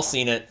we've all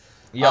seen it.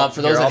 Yep,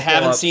 For here, those I'll that pull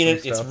haven't up seen some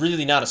it, it's stuff.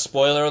 really not a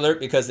spoiler alert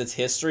because it's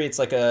history. It's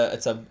like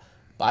it's a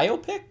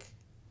biopic.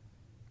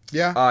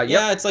 Yeah. Yep.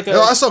 Yeah, it's like It a.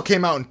 also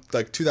came out in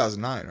like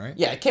 2009, right?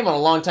 Yeah, it came out a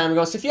long time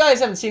ago. So if you guys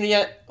haven't seen it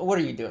yet, what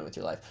are you doing with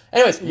your life?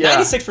 Anyways, Yeah.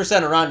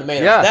 96% on Rotten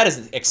Tomatoes. Yeah. That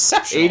is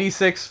exceptional.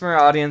 86 for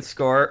audience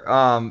score.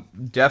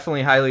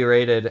 Definitely highly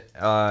rated.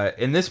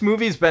 And this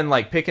movie's been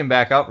like picking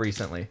back up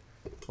recently,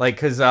 like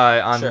because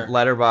on Sure.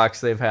 Letterboxd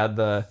they've had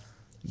the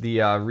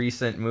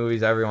recent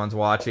movies everyone's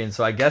watching.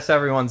 So I guess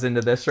everyone's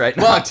into this right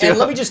now Well, too. and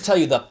let me just tell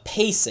you, the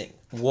pacing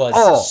was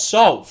Oh.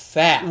 so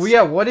fast. Well,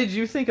 yeah. What did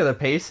you think of the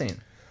pacing,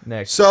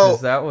 Nick? So-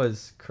 'Cause that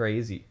was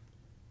crazy.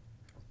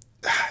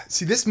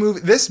 See, this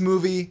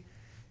movie,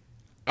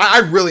 I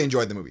really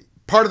enjoyed the movie.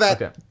 Part of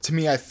that, Okay. to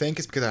me, I think,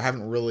 is because I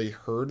haven't really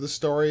heard the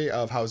story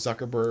of how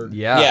Zuckerberg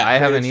Yeah, Yeah, I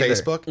haven't created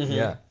either. Facebook.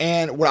 Yeah.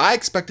 And what I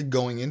expected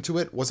going into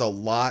it was a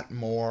lot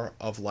more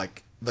of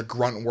like the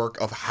grunt work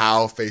of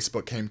how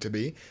Facebook came to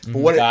be. But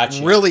what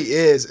Gotcha. it really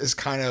is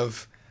kind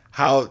of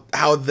how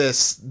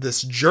this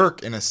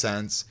jerk, in a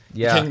sense,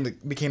 Yeah.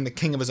 became the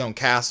king of his own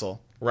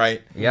castle,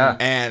 right? Yeah.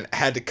 And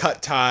had to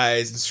cut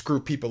ties and screw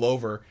people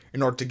over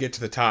in order to get to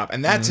the top.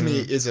 And that to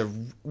me Mm-hmm. is a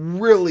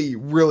really,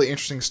 really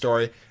interesting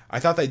story. I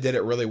thought they did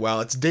it really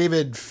well. It's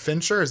David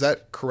Fincher, is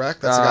that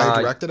correct? That's the guy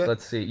who directed it?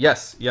 Let's see.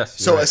 Yes. So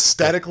you're right.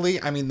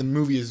 aesthetically, I mean, the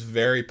movie is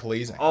very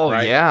pleasing. Oh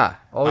right? yeah.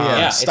 Oh yeah.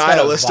 Yeah, it's got a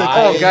stylistic.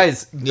 vibe. Oh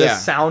guys, the Yeah.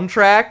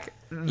 soundtrack.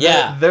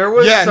 Yeah. There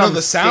was Yeah, no, some the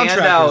soundtrack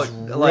standout, is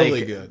really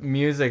like, good.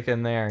 music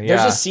in there. Yeah.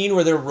 There's a scene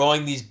where they're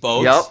rowing these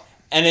boats, Yep.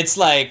 and it's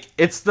like.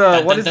 It's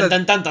the what is that?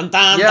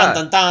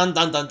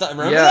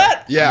 Remember Yeah.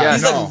 that? Yeah.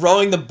 He's no. like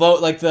rowing the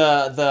boat, like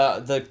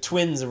the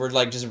twins were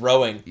like just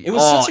rowing. It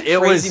was Oh, such a it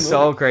crazy was movie.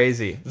 so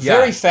crazy.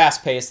 Very Yeah.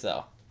 fast paced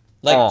though.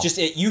 Like Oh.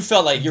 you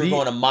felt like you were The-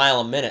 going a mile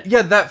a minute.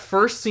 Yeah, that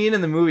first scene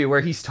in the movie where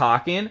he's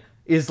talking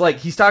is like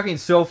he's talking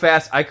so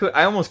fast I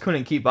almost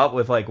couldn't keep up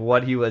with like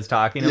what he was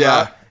talking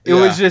Yeah, about. It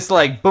was just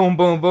like boom,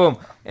 boom, boom.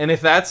 And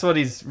if that's what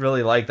he's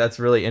really like, that's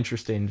really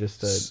interesting.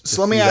 Just to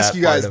So let me see ask that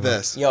you guys part of him.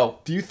 this. Yo,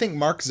 Do you think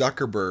Mark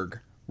Zuckerberg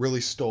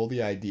really stole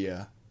the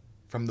idea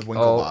from the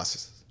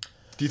Winklevosses?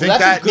 Do you think well,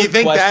 that's that? a Do you good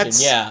think question.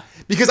 that's? Yeah.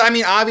 Because I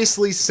mean,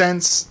 obviously,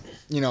 since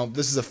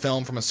this is a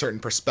film from a certain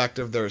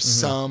perspective, there's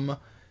some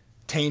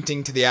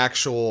tainting to the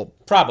actual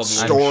Probably.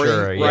 I'm story,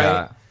 sure,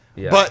 right?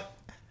 Yeah. But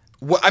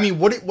what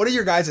are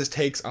your guys'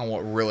 takes on what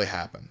really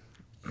happened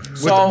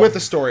So- with the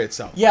story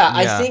itself? Yeah,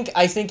 Yeah.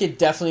 I think it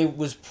definitely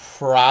was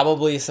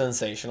probably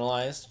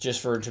sensationalized just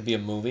for it to be a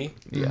movie.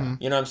 Yeah.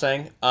 You know what I'm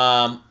saying?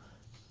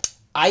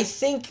 I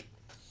think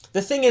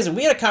the thing is,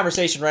 we had a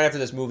conversation right after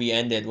this movie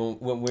ended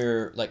when we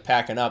were like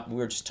packing up. We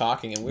were just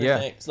talking, and we were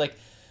thinking, it's like,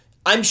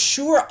 I'm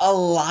sure a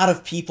lot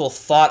of people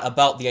thought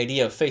about the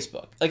idea of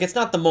Facebook. Like, it's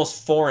not the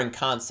most foreign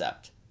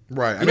concept.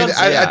 Right. You know what I'm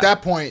saying? At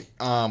that point,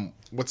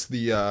 what's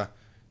the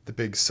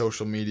big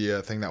social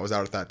media thing that was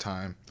out at that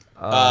time?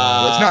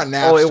 Well, it's not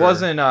Napster. Oh, it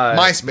wasn't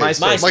MySpace.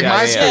 MySpace. Like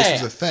Yeah, MySpace yeah.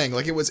 was a thing.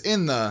 Like it was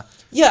in the.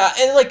 Yeah,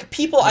 and like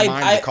people,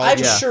 I'm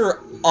culture.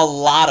 sure a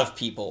lot of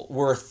people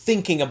were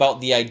thinking about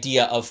the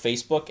idea of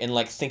Facebook and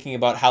like thinking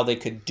about how they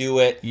could do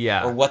it,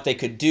 or what they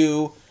could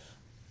do.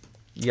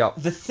 Yep.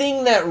 The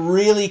thing that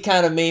really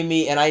kind of made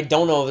me, and I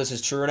don't know if this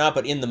is true or not,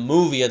 but in the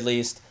movie at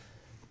least,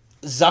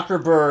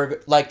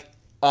 Zuckerberg, like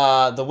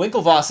the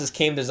Winklevosses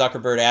came to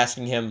Zuckerberg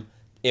asking him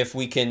if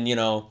we can,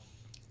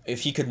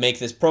 if he could make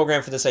this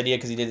program for this idea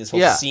because he did this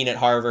whole scene at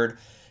Harvard,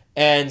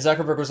 and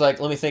Zuckerberg was like,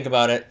 "Let me think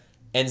about it,"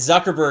 and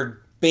Zuckerberg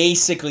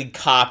basically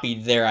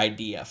copied their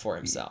idea for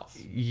himself.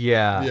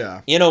 Yeah.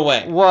 Yeah. In a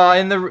way. Well,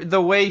 and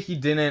the way he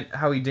didn't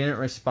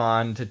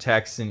respond to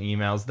texts and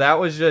emails, that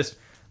was just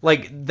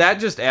like that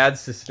just adds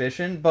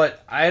suspicion.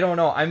 But I don't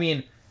know. I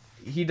mean,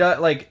 he does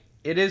like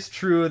it is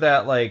true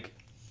that like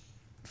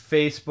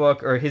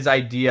Facebook or his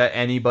idea,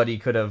 anybody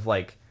could have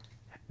like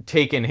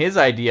taken his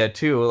idea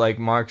too, like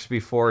Marx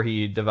before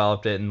he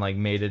developed it and like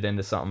made it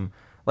into something.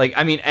 Like,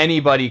 I mean,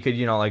 anybody could,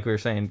 like we were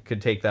saying,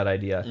 could take that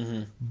idea.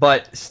 Mm-hmm.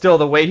 But still,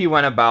 the way he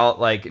went about,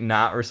 like,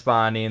 not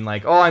responding,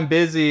 like, oh, I'm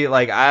busy,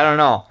 like, I don't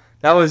know.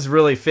 That was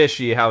really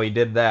fishy how he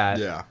did that.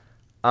 Yeah.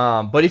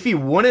 But if he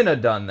wouldn't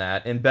have done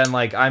that and been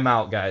like, I'm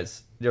out,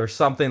 guys, or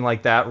something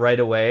like that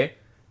right away,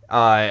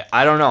 I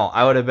don't know.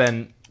 I would have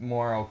been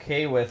more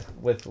okay with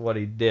what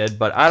he did.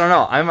 But I don't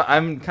know.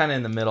 I'm kind of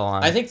in the middle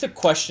on it. I think the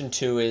question,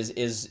 too,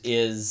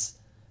 is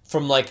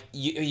from, like,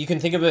 you can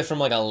think of it from,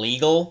 like, a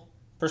legal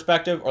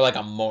perspective or like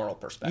a moral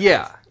perspective.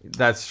 Yeah,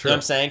 that's true. You know what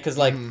I'm saying? Because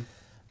like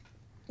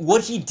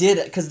what he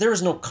did, because there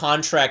was no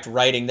contract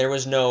writing, there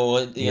was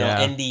no know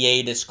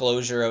NDA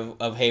disclosure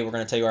of hey, we're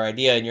going to tell you our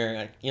idea, and you're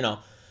like,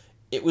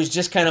 it was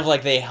just kind of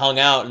like they hung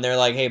out and they're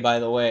like, hey, by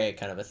the way,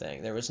 kind of a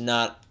thing. There was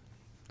not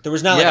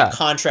like a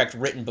contract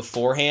written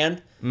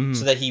beforehand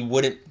so that he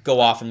wouldn't go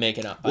off and make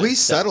it up. Well, he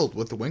settled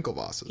with the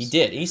Winklevosses. He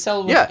did. He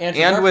settled with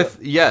Andrew and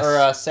Garfield,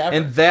 or Savard.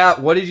 And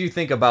that, what did you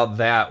think about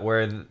that?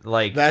 Where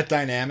like that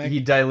dynamic, he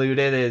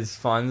diluted his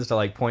funds to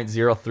like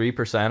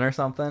 0.03% or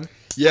something.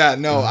 Yeah,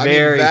 no,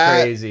 very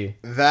that, crazy.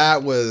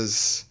 That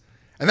was,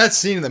 and that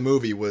scene in the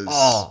movie was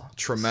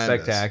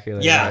tremendous,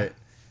 spectacular. Yeah, right?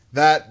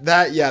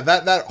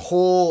 that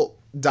whole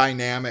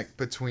dynamic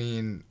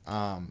between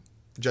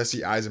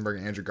Jesse Eisenberg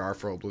and Andrew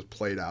Garfield was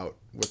played out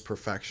with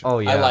perfection. Oh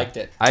yeah, I liked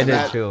it. I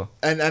did too.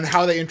 And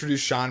how they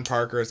introduced Sean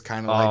Parker is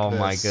kind of like oh this.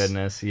 My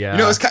goodness, yeah.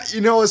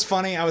 It was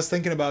funny. I was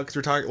thinking about because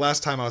we're talking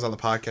last time I was on the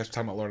podcast, we were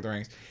talking about Lord of the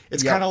Rings.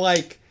 It's kind of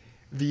like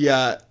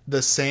the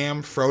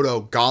Sam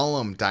Frodo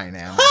Gollum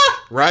dynamic,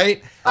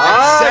 right?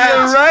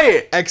 You're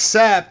right.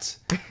 Except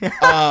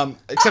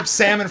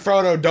Sam and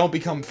Frodo don't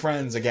become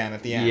friends again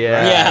at the end.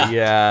 Yeah, right?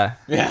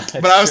 yeah.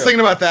 But I was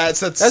thinking about that. It's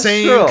that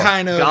same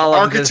kind of Gollum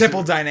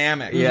archetypal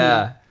dynamic.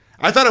 Yeah.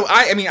 I thought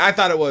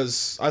it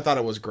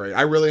was great.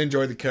 I really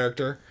enjoyed the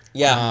character.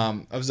 Yeah.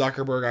 Of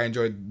Zuckerberg, I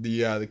enjoyed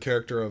the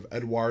character of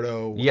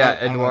Eduardo. Yeah,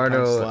 I don't know how to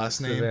pronounce Eduardo. his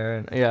last name.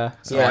 Severin. Yeah.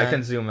 So Yeah. I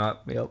can zoom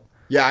up. Yep.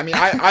 Yeah, I mean,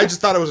 I just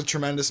thought it was a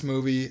tremendous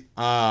movie.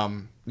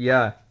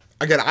 Yeah.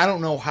 Again, I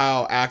don't know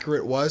how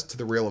accurate it was to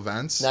the real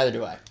events. Neither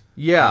do I.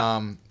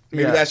 Yeah.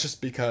 Maybe that's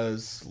just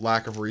because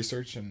lack of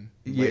research and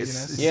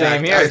laziness.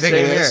 Same here. I think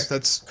same it here. is.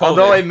 That's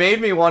Although it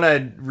made me want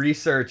to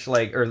research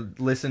or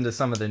listen to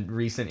some of the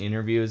recent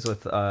interviews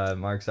with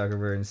Mark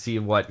Zuckerberg and see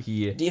what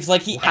he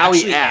how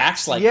he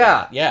acts like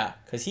that. Yeah,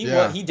 because he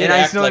did and I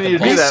act still like need a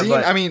to do boss.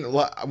 that. I mean,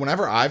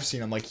 whenever I've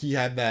seen him, like he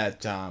had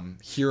that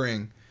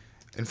hearing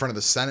in front of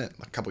the Senate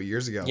a couple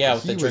years ago. Yeah,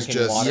 with he the was drinking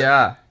just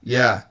water.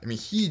 Yeah. I mean,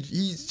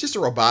 he's just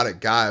a robotic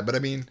guy, but I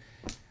mean,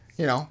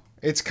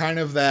 it's kind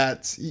of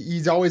that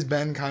he's always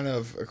been kind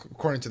of,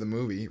 according to the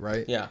movie,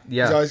 right? Yeah.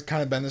 Yeah. He's always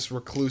kind of been this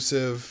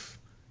reclusive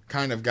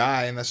kind of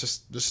guy, and that's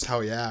just how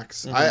he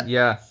acts.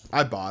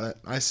 I bought it.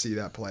 I see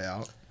that play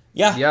out.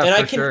 Yeah, Yeah,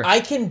 and for I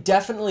can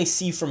definitely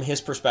see from his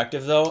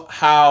perspective though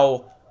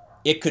how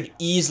it could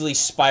easily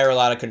spiral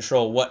out of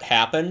control what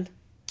happened.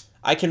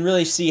 I can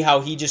really see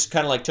how he just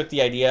kind of like took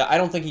the idea. I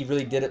don't think he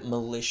really did it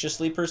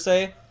maliciously per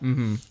se,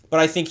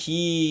 but I think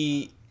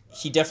he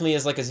definitely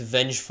is like a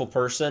vengeful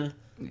person.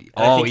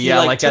 Oh, I think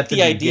yeah, he, like took at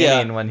the idea,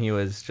 beginning when he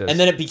was just... and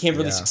then it became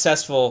really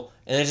successful,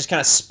 and it just kind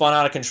of spun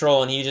out of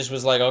control, and he just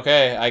was like,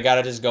 okay, I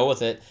gotta just go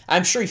with it.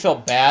 I'm sure he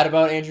felt bad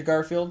about Andrew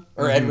Garfield,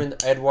 or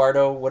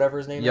Eduardo, whatever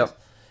his name is.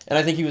 And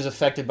I think he was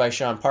affected by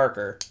Sean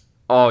Parker.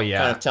 Oh, yeah.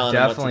 Kind of telling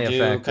definitely him what to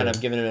do, affected. kind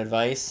of giving him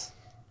advice.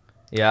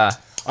 Yeah.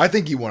 I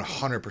think he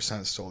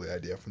 100% stole the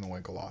idea from the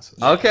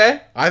Winklevosses.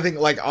 Okay. I think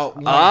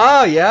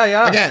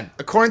yeah. Again,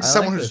 according to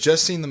someone who's this.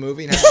 just seen the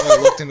movie and hasn't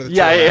really looked into the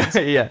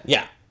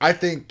Yeah. I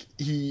think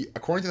he,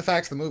 according to the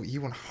facts of the movie, he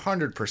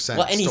 100%.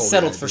 Well, and he stole the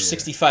settled for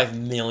idea. $65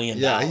 million.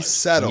 Yeah, he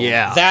settled.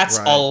 Yeah. That's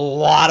a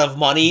lot of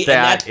money.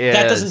 That and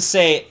that doesn't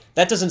say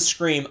that doesn't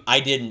scream I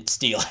didn't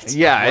steal it.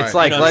 Yeah, it's Right.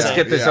 like, You know what I'm let's saying?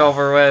 get this Yeah.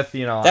 over with.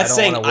 You know, That's I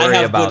saying don't I want to worry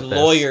have about good this.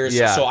 lawyers,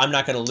 Yeah. so I'm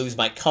not going to lose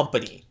my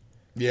company.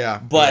 Yeah.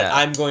 But Yeah.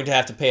 I'm going to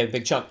have to pay a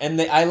big chunk. And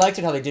I liked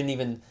it how they didn't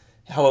even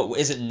how it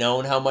isn't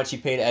known how much he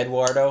paid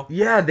Eduardo.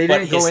 Yeah, they But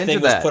didn't go his into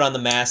thing that. was put on the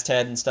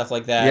masthead and stuff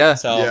like that. Yeah.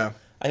 So Yeah.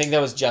 I think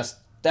that was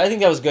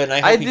good, and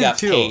I hope he did got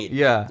too. paid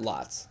Yeah.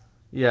 lots.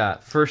 Yeah,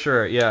 for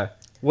sure. Yeah.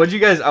 What'd you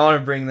guys? I want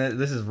to bring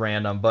this is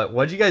random, but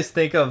what'd you guys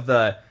think of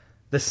the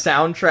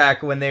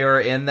soundtrack when they were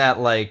in that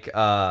like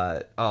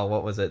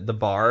what was it? The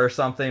bar or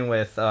something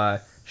with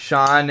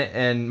Sean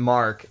and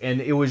Mark, and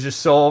it was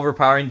just so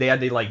overpowering. They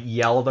had to like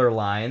yell their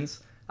lines.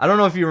 I don't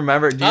know if you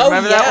remember. Do you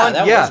remember that one?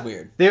 That was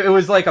weird. It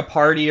was like a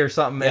party or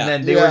something, Yeah. and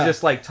then they Yeah. were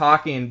just like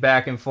talking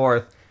back and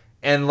forth,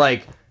 and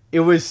like it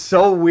was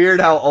so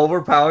weird how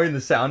overpowering the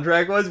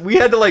soundtrack was. We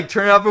had to like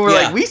turn it up, and we're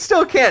Yeah. like, we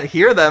still can't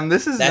hear them.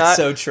 This is That's not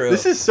so true.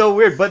 This is so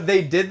weird, but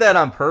they did that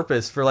on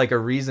purpose for like a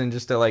reason,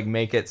 just to like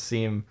make it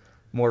seem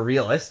more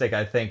realistic.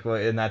 I think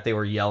in that they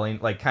were yelling,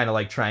 like kind of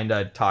like trying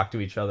to talk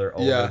to each other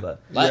over Yeah. the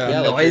Like,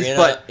 Yeah. like noise, you're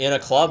but in a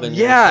club and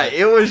you're yeah, just like,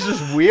 it was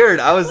just weird.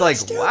 I was like,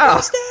 "Let's do wow,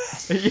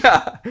 business."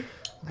 yeah.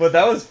 But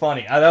that was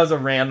funny. That was a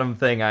random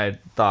thing I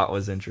thought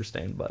was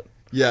interesting. But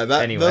Yeah,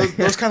 that Anyway.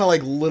 those kind of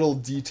like little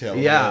details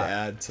Yeah. really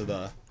add to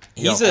the.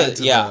 He's add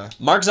to the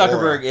Mark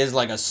Zuckerberg aura. is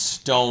like a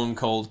stone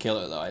cold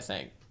killer, though. I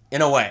think,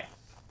 in a way,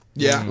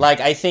 Yeah. like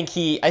I think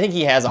he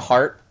has a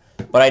heart,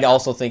 but I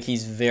also think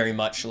he's very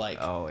much like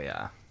oh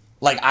yeah,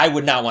 I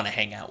would not want to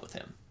hang out with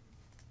him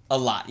a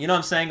lot. You know what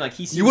I'm saying? Like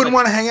You wouldn't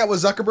want to hang out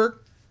with Zuckerberg?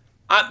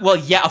 Well,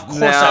 yeah, of course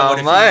No, I would.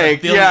 If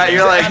Mike, he was a yeah,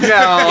 you're like,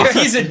 no. If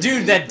he's a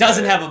dude that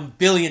doesn't have $1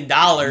 billion, Yeah,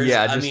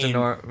 I just a mean,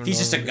 nor- if he's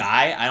just a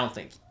guy, I don't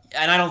think,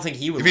 and I don't think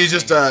he would. If he's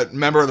just a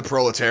member of the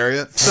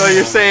proletariat? So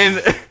you're saying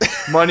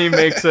money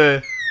makes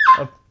a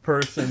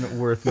person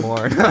worth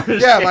more?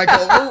 Yeah,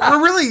 Michael,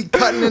 we're really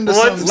cutting into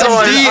What's some going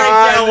Let's deep, break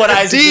down what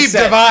Isaac deep just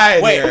said.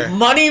 divide Wait, here.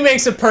 money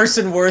makes a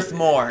person worth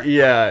more.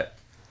 Yeah,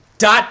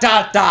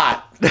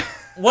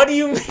 What do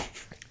you mean?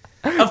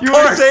 Of you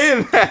course. were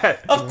saying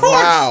that. Of course.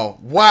 Wow.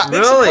 Wow. Makes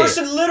Really? a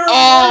person literally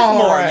All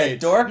worth more, right. you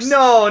dorks.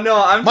 No,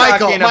 I'm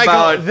talking Michael,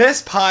 about.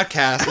 this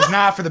podcast is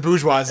not for the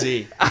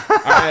bourgeoisie. All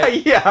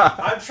right? Yeah.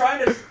 I'm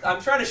trying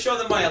to show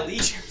them my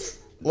allegiance.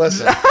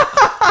 Listen.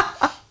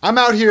 I'm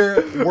out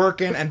here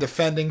working and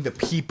defending the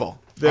people.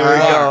 There All we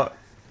right? go.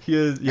 He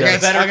is. Yeah.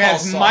 Against, Better Call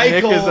against Saul.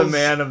 Michael's Nick is a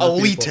man of the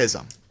people. elitism.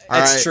 All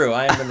That's right? true.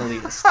 I am an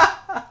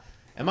elitist.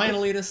 Am I an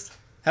elitist?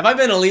 Have I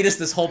been elitist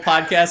this whole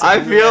podcast?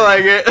 I feel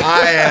like it.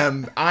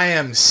 I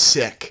am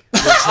sick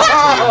listening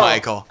to you,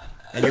 Michael,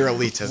 and your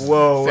elitism.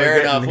 Whoa. Fair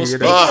we're enough. getting Well, heated.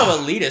 speaking Ugh.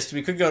 of elitist,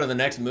 we could go to the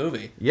next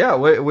movie. Yeah.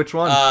 Which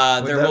one?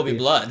 Would There that Will Be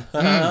Blood.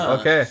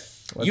 Okay.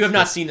 You have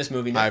not seen this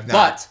movie, Nick, I have not.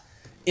 but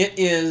it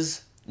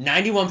is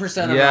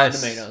 91% on Yes.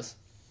 Rotten Tomatoes.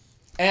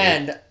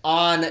 And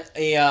on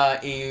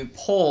a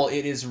poll,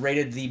 it is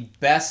rated the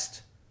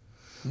best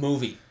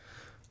movie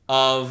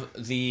of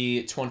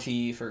the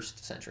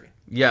 21st century.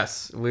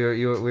 Yes, we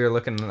were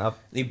looking up.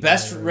 The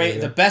best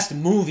the best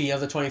movie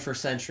of the 21st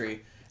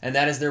century, and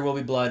that is There Will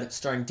Be Blood,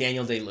 starring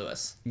Daniel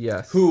Day-Lewis,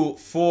 Yes. who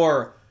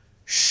for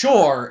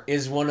sure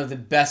is one of the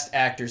best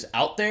actors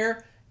out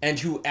there, and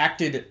who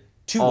acted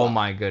too Oh well.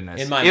 my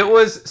goodness. In my it mind.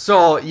 was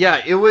so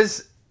it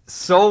was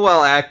so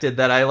well acted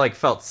that I like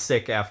felt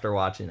sick after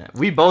watching it.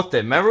 We both did.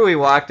 Remember we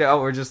walked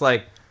out, we're just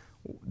like,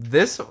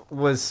 this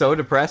was so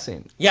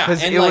depressing. Yeah,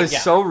 Because and it like, was yeah.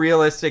 so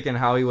realistic in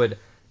how he would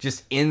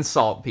just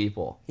insult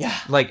people. Yeah.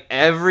 Like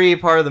every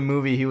part of the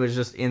movie he was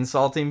just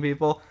insulting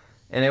people.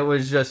 And it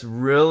was just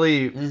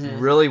really,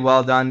 really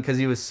well done because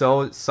he was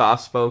so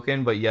soft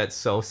spoken, but yet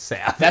so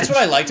savage. That's what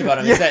I liked about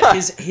him, is Yeah.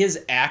 that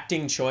his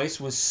acting choice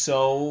was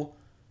so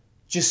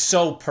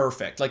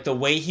perfect. Like the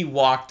way he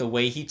walked, the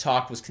way he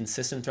talked was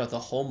consistent throughout the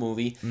whole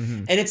movie.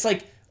 Mm-hmm. And it's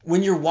like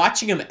when you're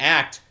watching him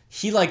act,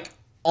 he like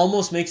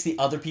almost makes the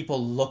other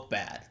people look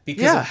bad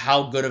because Yeah. of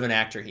how good of an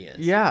actor he is.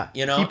 Yeah.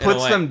 You know, he in a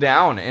puts way. them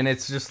down, and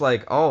it's just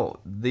like, oh,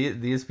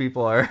 these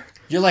people are.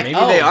 You're like, Maybe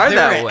oh, they are they're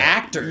that way.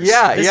 actors.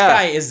 Yeah, this yeah.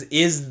 guy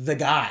is the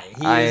guy.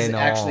 He I is know.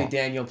 actually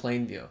Daniel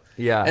Plainview.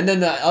 Yeah. And then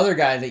the other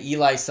guy, the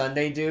Eli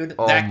Sunday dude,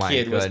 Oh that my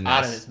kid was goodness.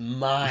 out of his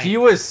mind. He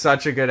was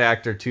such a good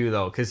actor too,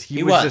 though, because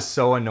he was was. just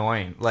so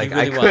annoying. Like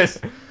really I could. was.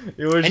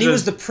 It was. and just, he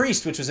was the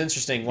priest, which was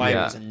interesting. Why he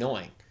Yeah. was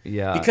annoying.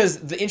 Yeah. Because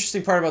the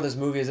interesting part about this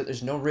movie is that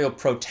there's no real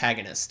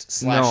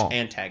protagonist / No.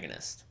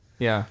 antagonist.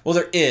 Yeah. Well,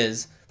 there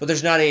is, but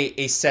there's not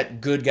a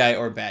set good guy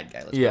or bad guy.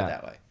 Let's put Yeah. it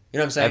that way. You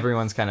know what I'm saying?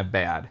 Everyone's kind of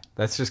bad.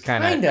 That's just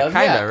kind kind of. of,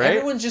 yeah. Right.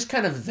 Everyone's just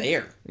kind of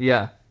there.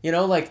 Yeah. You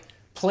know, like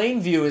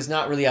Plainview is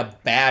not really a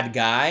bad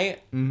guy,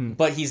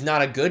 but he's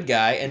not a good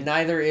guy, and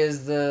neither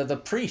is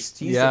the priest.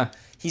 He's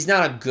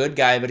not a good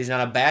guy, but he's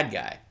not a bad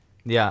guy.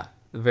 Yeah.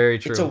 Very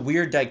true. It's a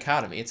weird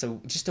dichotomy. It's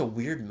just a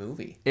weird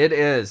movie. It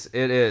is.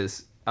 It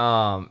is.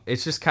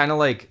 It's just kind of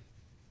like,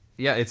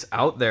 yeah, it's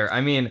out there.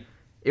 I mean,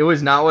 it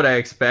was not what I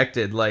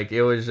expected. Like,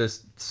 it was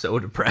just so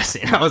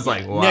depressing. I was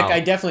like, wow. Nick, I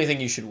definitely think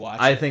you should watch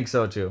I it. think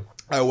so too.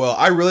 Oh well,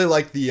 I really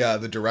like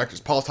the directors,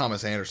 Paul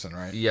Thomas Anderson,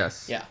 right?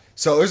 Yes. Yeah.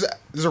 So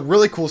there's a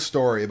really cool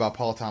story about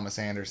Paul Thomas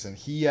Anderson.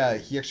 He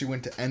actually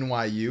went to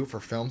NYU for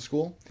film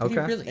school. Did he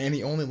Okay. really? And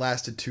he only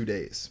lasted 2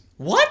 days.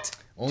 What?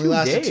 Only 2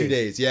 lasted days? 2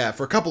 days. Yeah,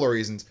 for a couple of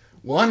reasons.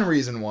 One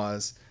reason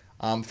was,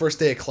 first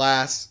day of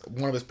class,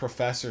 one of his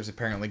professors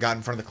apparently got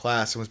in front of the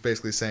class and was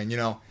basically saying,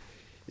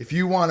 if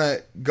you want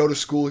to go to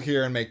school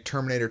here and make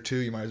Terminator 2,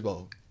 you might as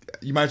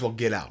well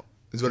get out.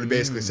 Is what he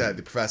basically said,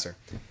 the professor.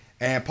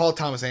 And Paul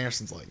Thomas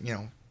Anderson's like,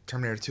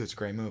 Terminator 2, it's a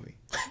great movie.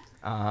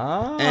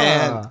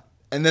 Ah.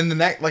 And then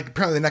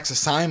apparently the next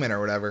assignment or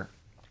whatever,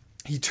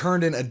 he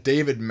turned in a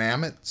David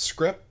Mamet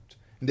script.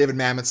 And David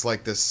Mamet's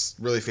like this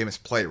really famous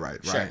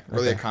playwright, right? Sure.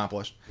 Really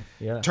accomplished.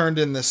 Yeah. Turned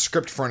in this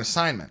script for an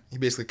assignment. He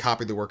basically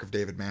copied the work of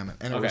David Mamet,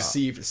 and it Okay.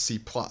 received a C+.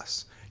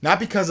 Not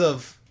because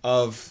of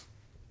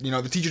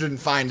the teacher didn't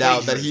find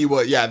out that he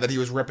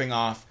was ripping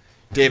off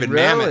David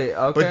Really? Mamet,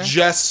 Okay. but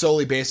just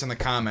solely based on the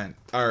comment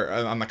or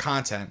on the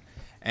content.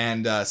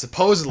 And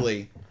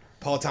supposedly,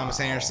 Paul Thomas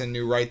Anderson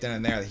knew right then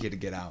and there that he had to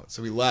get out,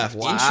 so he left.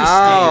 Wow.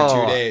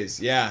 Interesting. 2 days.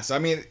 Yeah. So I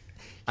mean,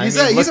 he's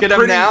look a at him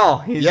pretty, now.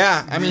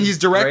 He's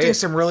directing great.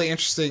 some really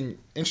interesting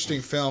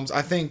films.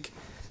 I think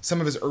some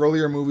of his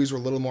earlier movies were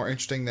a little more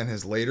interesting than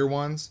his later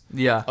ones.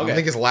 Yeah. Okay. I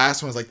think his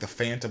last one was like The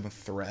Phantom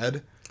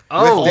Thread.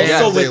 Oh, With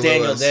Also with Day-Lewis.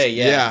 Daniel Day,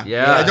 yeah.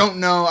 Yeah. I don't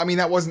know. I mean,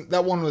 that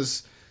one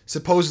was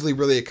supposedly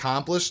really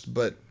accomplished,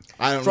 but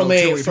I don't know. Too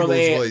many people have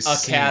really seen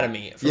it.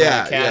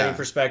 Academy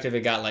perspective,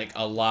 it got like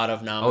a lot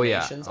of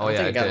nominations. Oh, I don't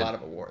think yeah, it got it a did. lot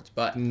of awards,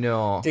 but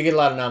No. it did get a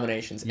lot of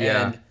nominations.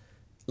 Yeah. And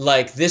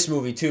like this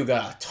movie too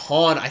got a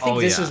ton. I think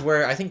this yeah. is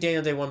where I think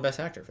Daniel Day won Best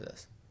Actor for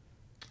this.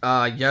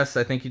 Yes,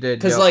 I think you did.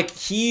 Because Yep. like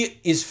he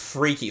is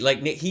freaky.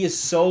 Like he is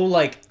so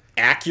like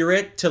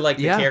accurate to like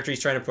the Yeah. character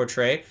he's trying to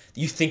portray.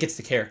 You think it's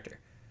the character.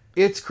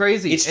 It's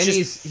crazy, It's and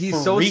just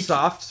he's so freaky.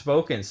 soft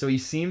spoken. So he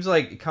seems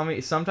like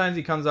sometimes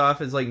he comes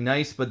off as like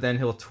nice, but then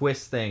he'll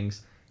twist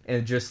things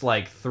and just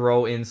like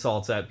throw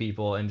insults at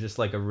people in just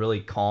like a really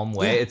calm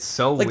way. Yeah. It's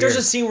so Like weird. there's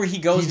a scene where he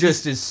goes. He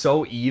just is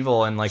so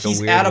evil and like a he's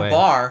weird at a way.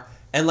 bar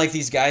and like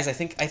these guys. I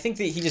think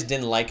that he just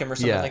didn't like him or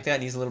something Yeah. like that.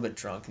 And he's a little bit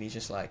drunk and he's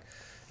just like,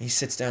 he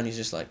sits down. And he's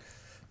just like,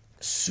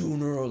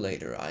 sooner or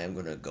later, I am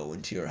gonna go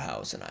into your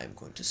house and I am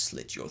going to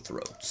slit your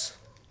throats.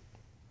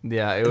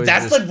 Yeah, it was.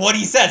 That's just, like what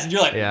he says, and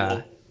you're like, yeah.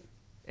 whoa.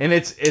 And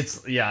it's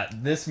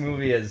this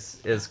movie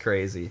is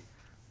crazy.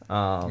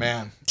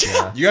 Man,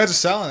 Yeah. you guys are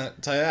selling it.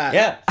 I'll tell you that.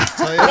 Yeah.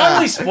 Tell you We're not that.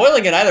 really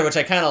spoiling it either, which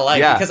I kind of like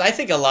Yeah. because I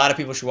think a lot of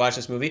people should watch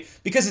this movie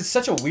because it's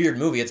such a weird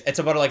movie. It's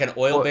about like an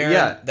oil Well, baron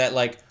yeah. that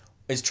like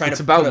is trying It's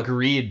to about put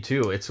greed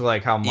too. It's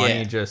like how money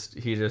Yeah.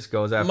 he just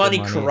goes after money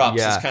money.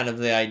 corrupts Yeah. is kind of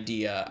the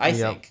idea. I Yep.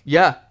 think.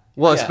 Yeah.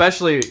 Well, Yeah.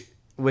 especially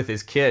with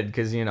his kid,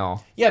 because Yeah,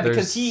 because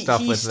there's he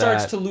stuff with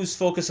starts that. to lose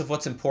focus of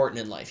what's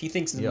important in life. He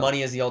thinks Yep.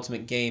 money is the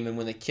ultimate game, and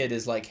when the kid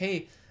is like,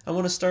 "Hey, I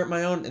want to start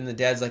my own," and the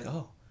dad's like,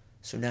 "Oh,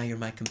 so now you're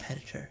my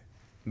competitor."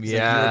 He's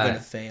like, "You're gonna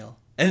fail,"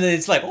 and then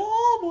it's like,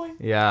 "Oh boy."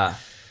 Yeah.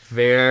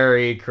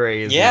 Very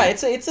crazy. Yeah,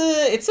 it's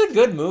a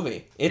good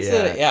movie.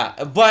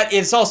 But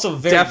it's also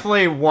very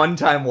Definitely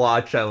one-time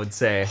watch, I would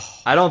say.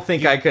 I don't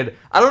think I could.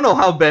 I don't know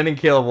how Ben and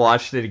Caleb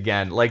watched it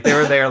again. Like they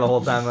were there the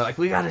whole time. They're like,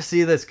 we got to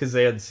see this because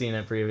they had seen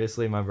it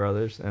previously, my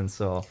brothers, and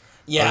so I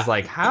Yeah. was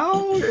like,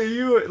 how are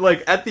you?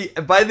 Like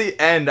by the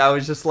end, I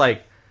was just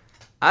like,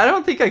 I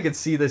don't think I could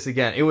see this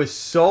again. It was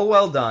so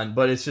well done,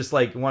 but it's just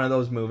like one of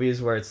those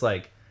movies where it's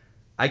like,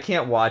 I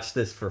can't watch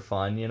this for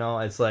fun.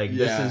 It's like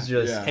Yeah, this is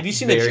just. yeah. Have you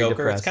seen The very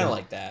Joker? It's depressing. kind of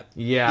like that.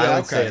 Yeah, Yeah, I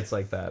would say okay. it's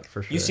like that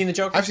for sure. You've seen The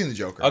Joker? I've seen The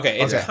Joker. Okay,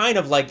 it's Okay. kind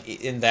of like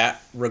in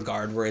that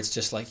regard where it's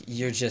just like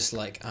you're just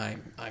like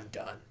I'm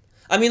done.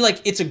 I mean, like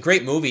it's a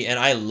great movie and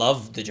I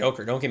love The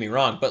Joker. Don't get me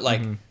wrong, but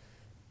like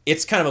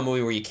it's kind of a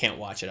movie where you can't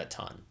watch it a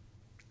ton.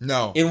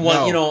 No. In one,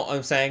 no. you know what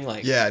I'm saying?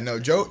 Like Yeah, no.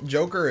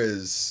 Joker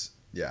is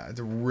it's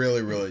a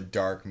really really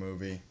dark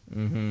movie.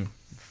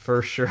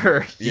 for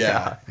sure.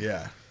 Yeah.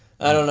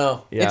 I don't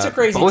know. Yeah, It's a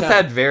crazy both time.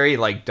 had very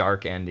like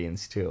dark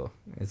endings too.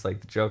 It's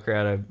like the Joker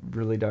had a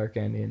really dark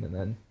ending, and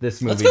then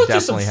this movie Let's go through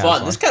some definitely has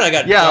fun. one. This kind of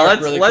got Yeah, dark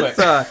let's really let's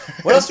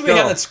quick. What else do we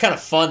have go. that's kind of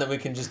fun that we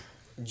can just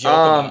joke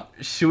about?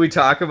 Should we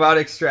talk about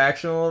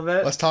Extraction a little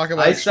bit? Let's talk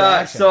about I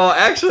Extraction. So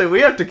actually, we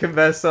have to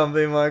confess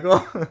something,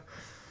 Michael.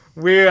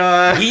 we We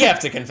have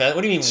to confess.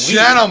 What do you mean we?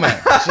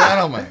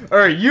 Gentlemen.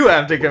 or you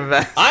have to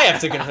confess. I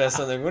have to confess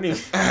something. What do you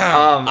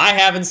Um, I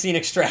haven't seen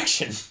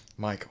Extraction.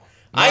 Michael.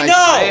 I know!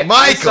 I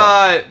Michael.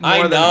 saw it more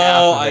I than know,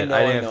 half of I it. know. I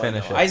I didn't know,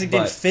 finish I know. it. Isaac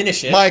didn't but-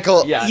 finish it.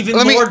 Michael. Yeah. Even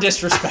let me- more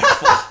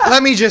disrespectful.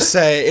 Let me just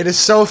say, it is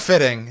so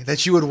fitting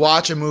that you would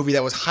watch a movie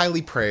that was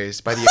highly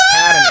praised by the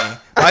Academy,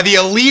 by the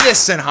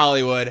elitists in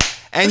Hollywood,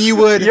 and you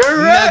would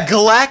You're right.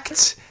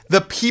 neglect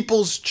the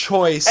people's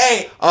choice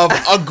Hey, of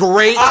a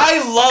great, I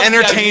love the idea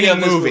entertaining of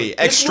this movie, This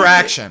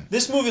Extraction.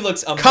 This movie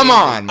looks amazing. Come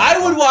on, I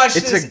Michael. would watch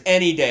It's this a-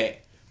 any day,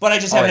 but I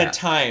just haven't yeah. had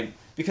time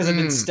because I've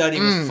been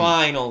studying with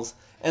finals,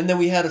 and then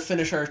we had to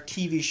finish our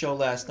TV show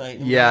last night.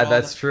 and we Yeah, had all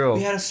that's true.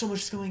 We had so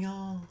much going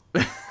on.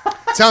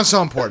 Sounds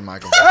so important,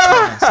 Michael.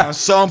 Sounds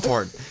so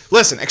important.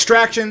 Listen,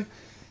 Extraction,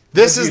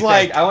 This What'd is you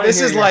like think? I wanna this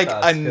hear is your like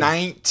thoughts, a 'cause-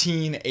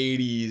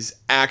 1980s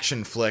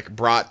action flick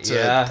brought to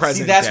Yeah. present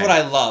See, that's day, what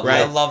I love.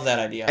 right? I love that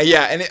idea.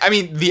 Yeah, and I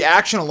mean the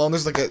action alone.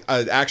 There's like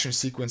an action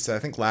sequence that I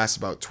think lasts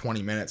about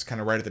 20 minutes,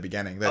 kind of right at the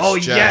beginning. That's Oh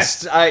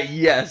just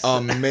yes.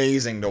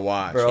 amazing to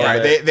watch. Bro,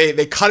 right? yeah.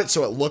 They cut it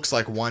so it looks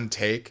like one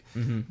take,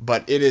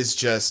 but it is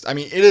just. I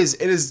mean, it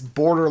is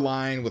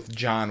borderline with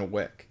John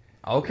Wick.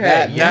 Okay.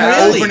 That- yeah.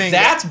 that Really? opening-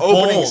 That's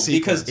opening bold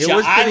sequence. because It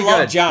was I pretty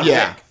love good. John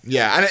Yeah, Wick.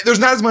 yeah, and there's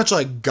not as much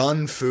like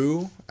gun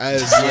fu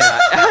as Yeah.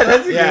 That's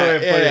a good Yeah, way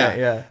of putting yeah, it.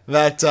 Yeah.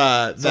 that a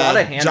lot of that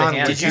hand-to-hand John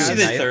Wick. Did you see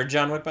Yeah. the third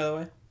John Wick, by the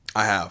way?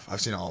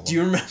 I've seen all of them. Do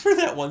you remember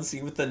that one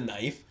scene with the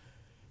knife?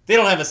 They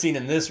don't have a scene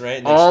in this, right?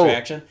 In the Oh,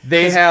 extraction.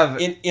 they 'Cause have-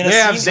 In they a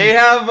have scene, They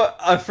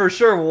have for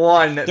sure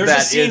one. there's that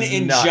a scene is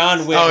in nuts.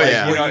 John Wick Oh, like,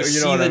 yeah. where You know you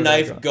see what the I'm knife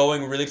talking about.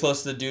 going really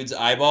close to the dude's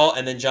eyeball,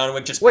 and then John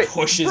Wick just Wait,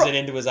 pushes bro, it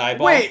into his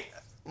eyeball. Wait,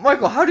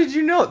 Michael, how did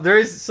you know? There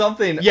is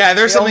something. Yeah,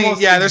 there's something.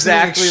 almost Yeah, there's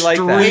exactly something like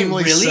that.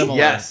 extremely Wait, really? similar.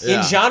 Yes. Yeah.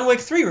 In John Wick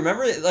 3,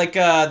 remember? Like,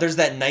 there's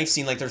that knife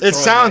scene. Like, they're It throwing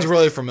sounds knives.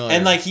 really familiar.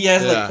 And like he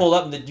has it Yeah. like pulled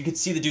up, and you can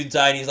see the dude's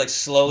eye, and he's like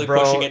slowly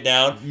Bro, pushing it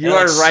down. You and,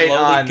 are like, right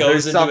slowly on. Goes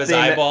There's into something his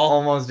eyeball.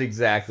 almost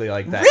exactly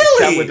like that.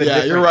 Really? Except with a Yeah,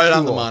 you're different right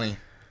on the tool. money.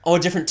 Oh, a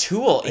different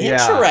tool. Yeah.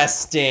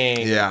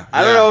 Interesting. Yeah.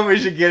 I don't know if we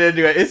should get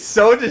into it. It's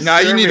so disturbing. No,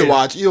 you need to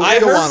watch. You I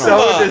don't heard, want from, to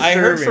watch. So I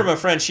heard disturbing. from a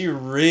friend. She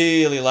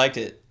really liked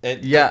it.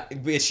 Yeah.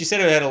 She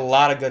said it had a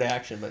lot of good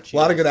action, but A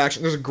lot of good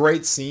action. There's a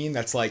great scene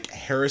that's like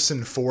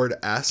Harrison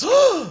Ford-esque.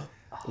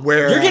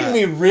 where You're getting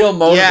me real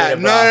motivated.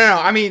 Yeah,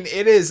 no. I mean,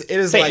 it is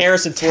Say like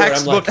Harrison Ford, I'm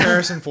textbook like-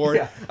 Harrison Ford.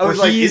 Yeah. I was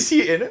where like, he's- is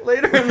he in it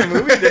later in the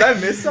movie? Did I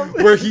miss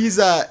something? where he's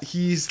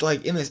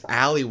like in this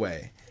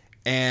alleyway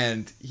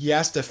and he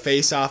has to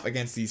face off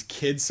against these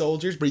kid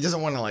soldiers, but he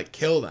doesn't want to like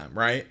kill them,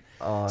 right?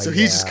 Oh, So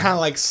he's just yeah. kind of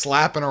like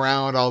slapping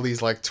around all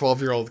these like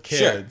 12-year-old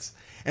Sure. kids.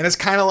 And it's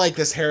kind of like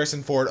this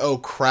Harrison Ford, oh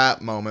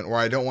crap moment where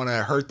I don't want to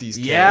hurt these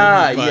kids.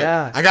 Yeah, but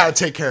yeah. I got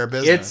to take care of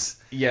business.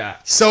 Yeah.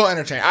 So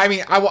entertaining. I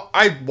mean,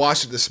 I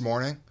watched it this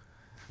morning.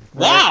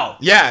 Wow.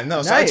 Yeah,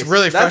 no, so it's Nice.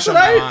 really fresh That's on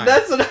what my I, mind.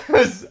 That's what I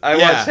was. I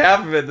Yeah. watched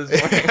half of it this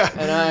morning.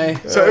 And I.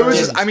 So it was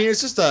just. didn't. I mean,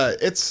 it's just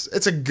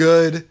it's a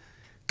good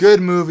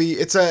movie.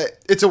 It's a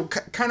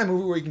kind of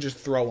movie where you can just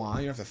throw on.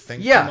 You don't have to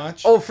think Yeah. too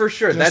much. Oh, for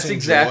sure. Just That's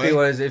exactly enjoy.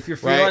 what it is. If you're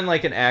Right. feeling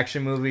like an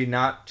action movie,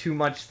 not too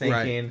much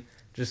thinking,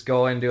 just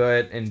go into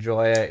it,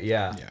 enjoy it.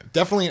 Yeah. Yeah,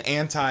 definitely an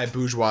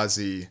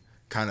anti-bourgeoisie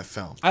kind of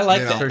film. I like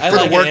You that. know, I for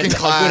like the working a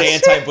class. good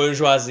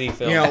anti-bourgeoisie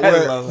film. You know, I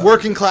where love that.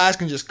 working class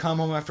can just come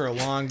home after a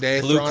long day,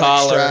 Blue throw an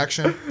collar.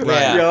 extraction. Right.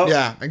 Yeah. Yep.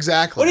 Yeah,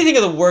 exactly. What do you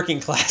think of the working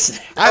class?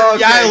 I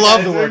Okay,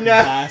 love the guys, working we're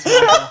class.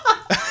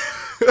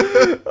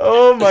 Michael.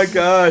 Oh my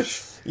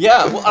gosh.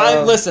 Yeah,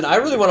 well, listen. I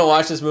really want to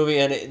watch this movie,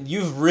 and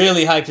you've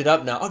really hyped it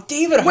up now. Oh,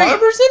 David Wait.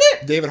 Harbour's in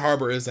it. David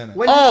Harbour is in it.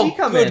 When did Oh, he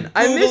come good in?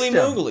 I missed him.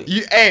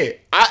 googly-moogly. Hey,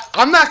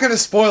 I'm not gonna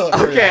spoil it.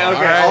 For Okay, you, all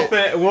okay.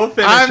 right? We'll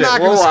finish I'm it.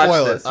 not We'll gonna watch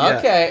spoil this. it. Yeah.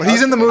 Okay, But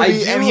he's in the movie I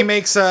and do- he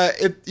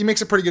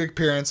makes a pretty good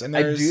appearance and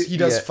I there's, do- he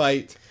does yeah.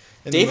 fight.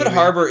 In the David movie.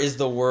 Harbour is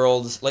the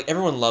world's like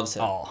everyone loves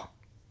him. Oh,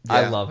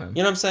 I Yeah. love him.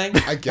 You know what I'm saying?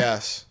 I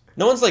guess.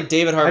 No one's like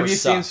David Harbour. Have you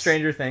seen sucks.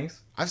 Stranger Things?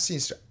 I've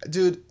seen,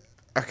 dude.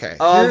 Okay.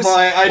 Oh here's- boy,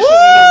 I Woo! shouldn't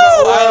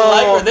have. I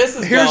like where this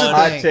is Here's the going.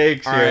 thing. Hot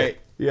takes All here. right.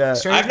 Yeah.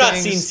 Stranger I've not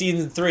Things- seen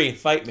season 3.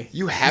 Fight me.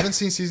 You haven't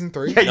seen season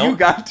 3? Yeah, you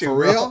got to. For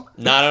bro. real?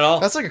 Not at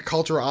all. That's like a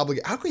cultural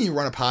obligation. How can you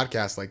run a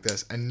podcast like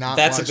this and not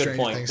That's watch a good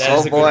Stranger point. Things? That Oh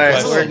is a good boy,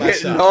 question. we're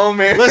Messed getting up. home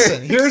here.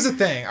 Listen, here's the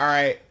thing. All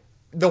right.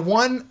 The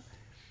one,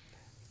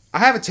 I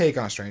have a take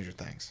on Stranger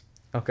Things.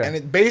 Okay. And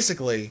it's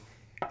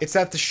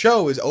that the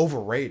show is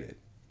overrated.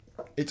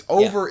 It's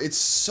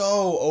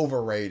so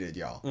overrated,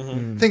 y'all.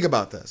 Mm-hmm. Think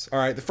about this. All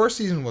right, the first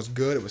season was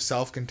good. It was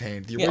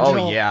self-contained. The Yeah.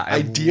 original Oh, yeah, I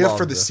idea loved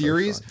for the the first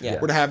series one. Yeah.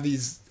 were to have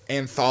these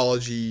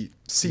anthology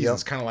seasons,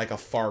 Yep. kind of like a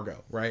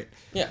Fargo, right?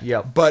 Yeah.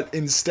 Yep. But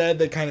instead,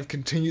 they kind of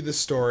continue the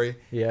story,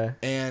 Yeah.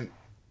 and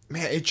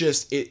man,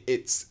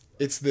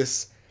 it's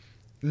this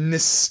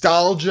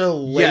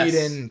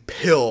nostalgia-laden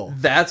pill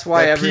That's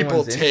why that people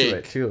everyone's take, into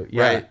it too.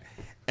 Yeah. right?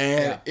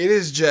 And Yeah. it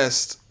is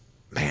just,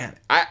 man,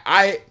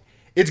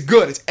 it's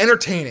good. It's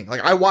entertaining.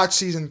 Like I watched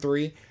season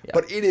 3,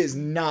 but it is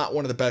not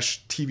one of the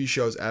best TV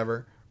shows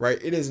ever, right?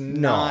 It is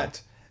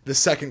not the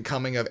second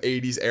coming of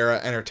 80s era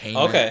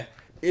entertainment. Okay.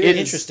 It is-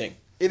 Interesting.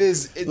 It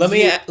is. Let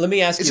me ask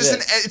you It's just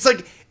this. it's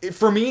like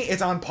for me,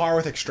 it's on par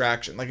with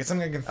Extraction. Like it's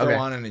something I can throw Okay.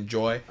 on and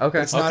enjoy. Okay.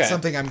 But it's not Okay.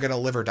 something I'm gonna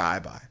live or die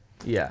by.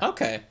 Yeah.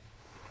 Okay.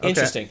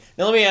 Interesting.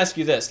 Now let me ask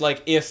you this: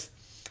 like, if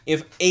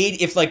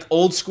like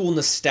old school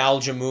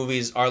nostalgia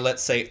movies are,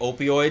 let's say,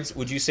 opioids,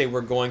 would you say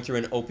we're going through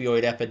an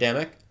opioid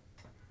epidemic?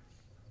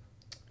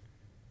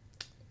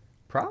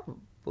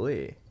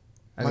 Probably.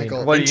 I Michael,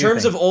 mean, what In do you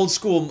terms think? of old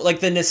school, like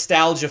the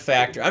nostalgia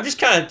factor. I'm just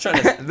kind of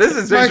trying to. This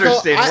is Michael,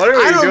 interesting. I, What are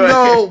we I don't doing?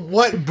 know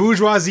what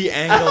bourgeoisie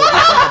angle you're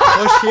trying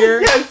to push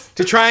here Yes.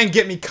 to try and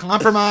get me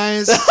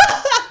compromised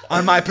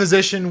on my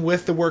position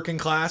with the working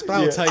class. But I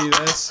will tell you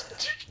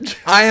this: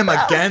 I am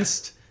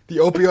against the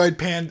opioid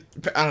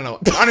I don't know.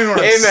 I don't even know what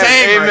I'm Amen.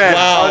 saying right Amen. now.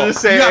 Wow. I'll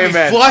just say You got me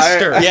amen.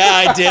 flustered. Yeah,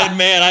 I did,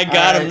 man. I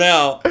got him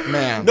now.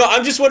 Man. No,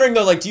 I'm just wondering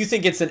though, like, do you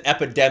think it's an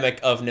epidemic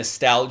of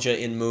nostalgia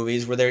in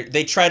movies where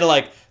they try to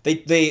like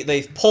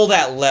they pull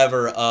that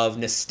lever of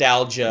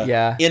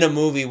nostalgia in a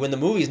movie when the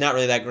movie's not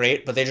really that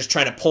great, but they're just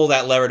trying to pull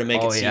that lever to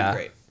make it seem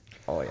great.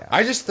 Oh yeah.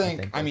 I just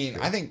think, I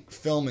I think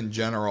film in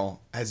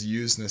general has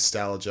used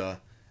nostalgia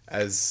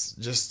as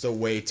just a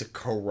way to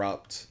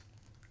corrupt,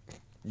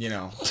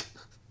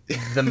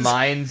 the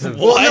minds of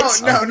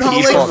What? No,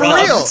 people. like for No,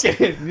 I'm real. just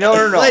kidding. No,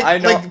 Like, I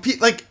know.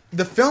 like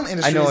the film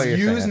industry know what has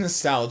you're used saying.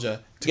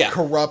 nostalgia to Yeah.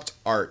 corrupt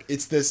art.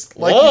 It's this,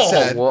 like Whoa. you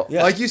said, Whoa.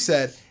 Yeah. like you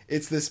said,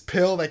 it's this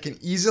pill that can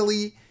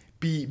easily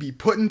be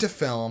put into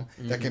film,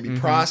 that can be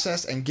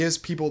processed and gives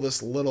people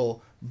this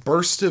little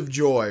burst of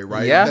joy,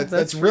 right? Yeah,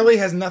 that's true. really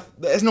has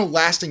no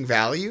lasting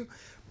value,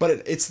 but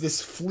it's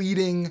this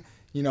fleeting,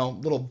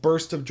 little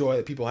burst of joy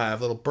that people have,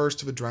 little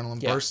burst of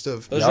adrenaline, Yeah. burst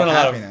of There's not a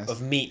lot happiness.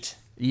 of meat.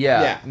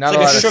 Yeah, not It's like a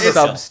a lot of sugar pill.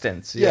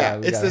 substance. Yeah,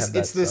 we it's gotta this have that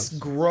it's this substance.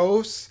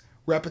 gross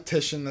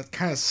repetition that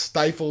kind of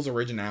stifles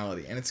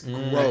originality, and it's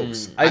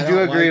gross. I do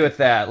don't agree like with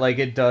that. Like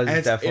it does it.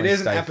 And definitely. it is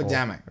an stifle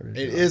epidemic. It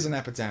originality. is an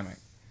epidemic,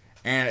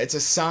 and it's a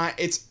sign.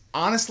 It's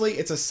honestly,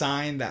 it's a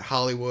sign that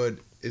Hollywood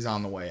is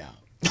on the way out.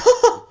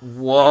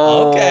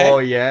 Whoa.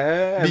 Okay.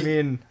 Yeah. I Be-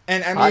 mean.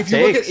 And I mean, hot if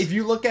takes.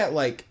 you look at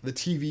like the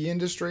TV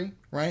industry,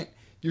 right?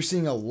 You're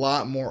seeing a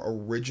lot more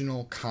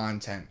original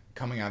content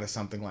coming out of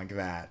something like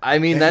that. I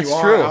mean, than that's you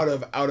are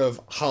true. out of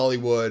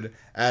Hollywood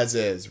as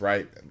is,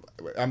 right?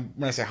 When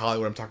I say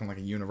Hollywood, I'm talking like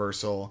a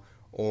Universal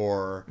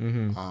or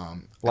a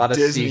lot of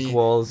Disney.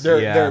 sequels.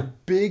 Their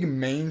big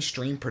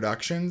mainstream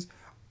productions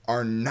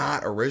are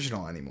not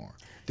original anymore.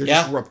 They're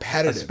just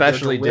repetitive.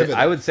 Especially, They're derivative,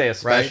 I would say right?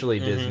 especially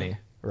Disney,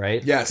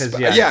 right? Yes, 'Cause,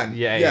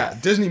 yeah.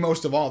 Disney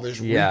most of all. They're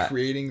just Yeah.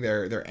 recreating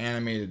their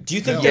animated. Do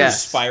you think films. they're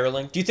Yes.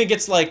 spiraling? Do you think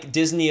it's like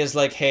Disney is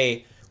like,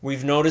 hey,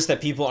 we've noticed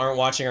that people aren't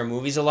watching our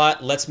movies a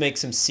lot. Let's make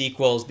some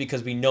sequels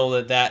because we know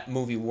that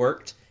movie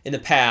worked in the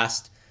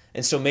past,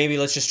 and so maybe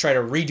let's just try to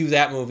redo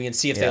that movie and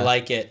see if they Yeah.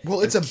 like it. Well,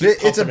 and it's a keep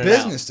it's a pumping it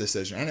out. business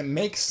decision, and it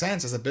makes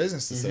sense as a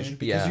business decision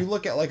because Yeah. you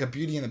look at like a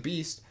Beauty and the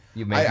Beast.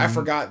 You make I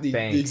forgot the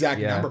bank,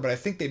 exact yeah. number, but I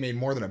think they made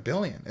more than $1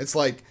 billion. It's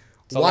like,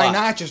 a why lot.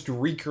 not just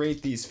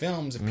recreate these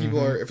films if people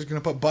are if it's going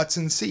to put butts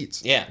in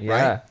seats? Yeah. Yeah.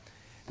 Right?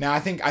 Now I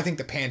think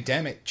the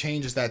pandemic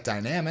changes that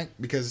dynamic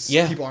because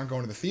Yeah. people aren't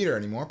going to the theater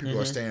anymore. People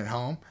are staying at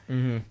home,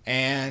 Mm-hmm.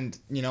 and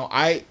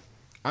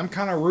I'm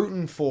kind of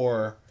rooting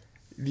for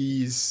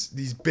these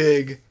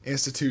big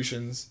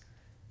institutions,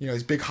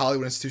 these big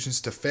Hollywood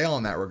institutions to fail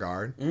in that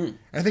regard. And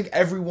I think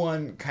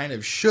everyone kind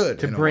of should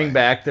To in a bring way.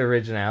 back the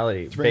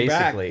originality, To bring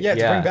basically. back,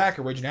 to bring back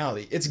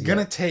originality. It's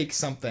gonna take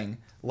something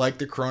like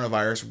the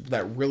coronavirus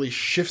that really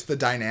shifts the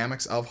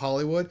dynamics of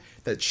Hollywood,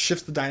 that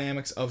shifts the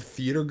dynamics of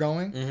theater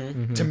going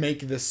to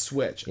make this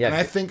switch. Yeah. And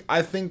I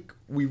think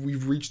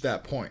we've reached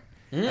that point.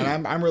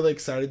 And I'm really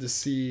excited to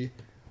see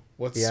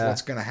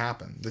what's gonna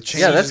happen. The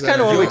changes. Yeah, that's that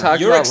kinda are what we going.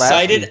 talked You're about last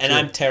excited, week, and too.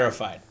 I'm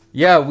terrified.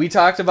 Yeah, we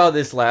talked about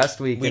this last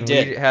week. We and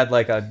did. We had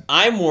like a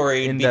I'm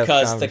worried in-depth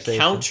because the conversation.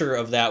 counter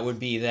of that would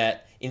be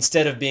that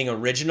instead of being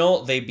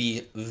original, they'd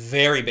be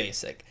very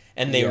basic,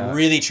 and they Yeah.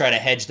 really try to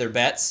hedge their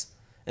bets,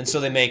 and so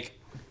they make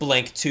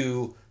blank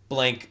 2,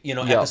 blank,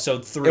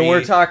 episode 3. And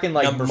we're talking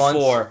like number months,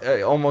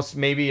 4. almost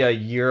maybe a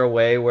year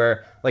away.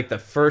 Where like the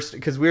first,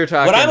 because we were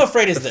talking. What I'm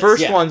afraid is the this,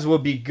 first yeah. ones will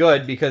be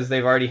good because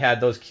they've already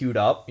had those queued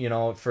up,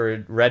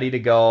 for ready to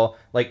go.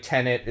 Like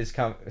Tenet is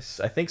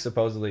I think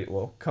supposedly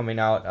coming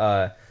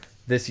out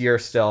this year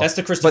still. That's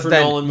the But Christopher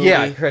then- Nolan movie.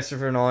 Yeah,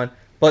 Christopher Nolan.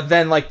 But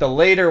then like the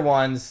later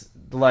ones,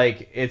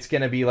 like it's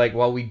gonna be like,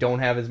 well, we don't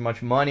have as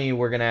much money.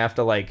 We're gonna have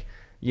to like,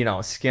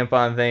 skimp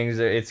on things.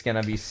 It's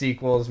gonna be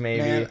sequels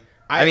maybe. Man,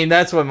 I mean,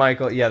 that's what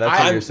Michael. Yeah,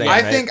 that's what you're saying.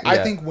 I right? think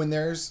Yeah. when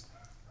there's,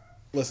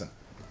 listen,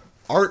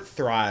 art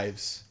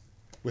thrives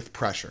with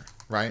pressure,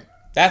 right?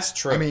 That's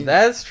true. I mean,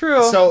 That's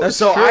true. So- That's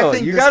so true. I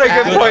think you this got a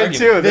added- good point argument.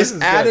 too. this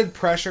is added good.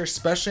 pressure,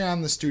 especially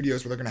on the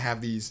studios where they're going to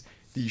have these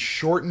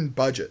shortened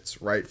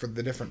budgets, right, for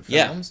the different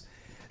Yeah. films.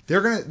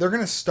 They're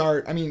gonna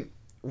start. I mean,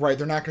 right?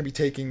 They're not going to be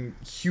taking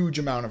huge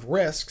amount of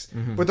risks,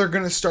 Mm-hmm. but they're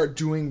going to start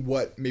doing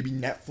what maybe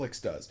Netflix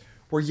does,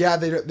 where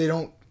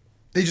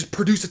they just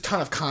produce a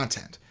ton of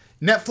content.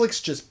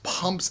 Netflix just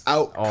pumps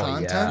out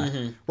content,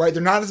 yeah. right?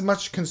 They're not as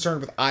much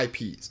concerned with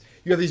IPs.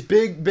 You have these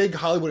big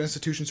Hollywood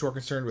institutions who are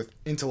concerned with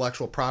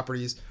intellectual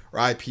properties or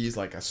IPs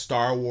like a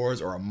Star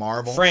Wars or a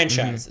Marvel.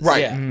 franchises.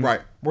 Right, Yeah.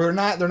 right. Where they're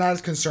not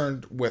as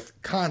concerned with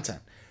content.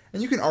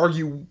 And you can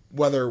argue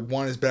whether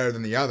one is better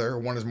than the other, or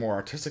one is more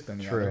artistic than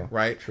the other,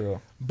 right? True.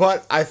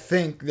 But I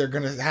think they're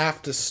going to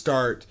have to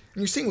start,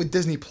 and you're seeing with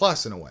Disney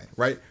Plus in a way,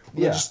 right?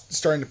 We're Yeah. just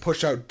starting to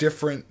push out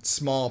different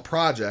small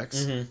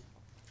projects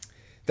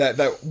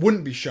that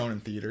wouldn't be shown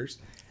in theaters.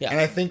 Yeah. And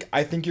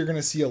I think you're going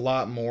to see a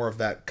lot more of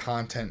that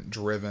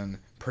content-driven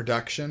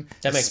production,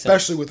 That makes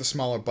especially with the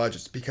smaller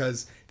budgets,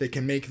 because they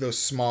can make those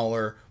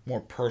smaller,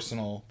 more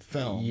personal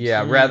films.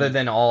 Yeah, rather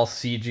than all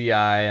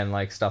CGI and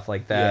like stuff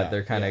like that, Yeah,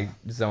 they're kind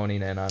of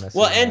zoning in on a.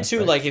 Well, certain and too,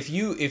 aspect. like if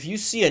you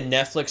see a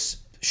Netflix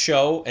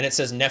show and it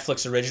says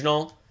Netflix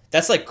original,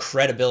 that's like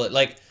credibility.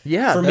 Like,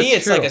 Yeah, for me, that's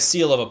it's true. like a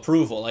seal of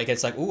approval. Like,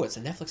 it's like, ooh, it's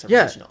a Netflix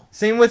Yeah. original.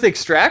 Same with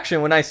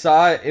Extraction. When I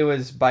saw it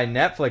was by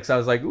Netflix, I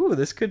was like, ooh,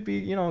 this could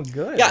be,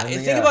 good. Yeah, I mean,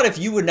 think about if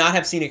you would not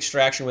have seen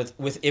Extraction with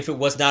if it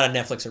was not a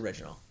Netflix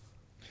original.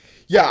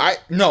 Yeah,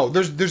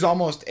 there's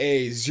almost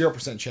a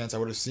 0% chance I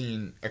would have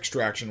seen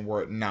Extraction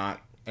were it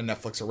not a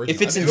Netflix original.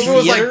 If it's in it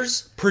was,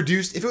 theaters?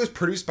 if it was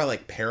produced by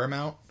like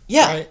Paramount,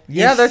 Yeah. right?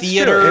 Yeah, in that's true.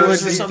 theaters It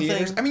was or in something.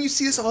 Theaters. I mean, you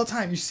see this all the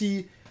time. You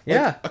see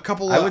Yeah. a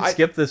couple I of would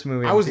skip this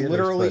movie. I in was theaters,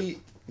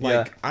 literally but-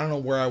 yeah. I don't know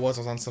where I was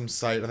on some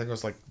site. I think it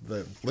was like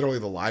literally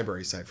the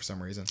library site for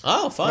some reason.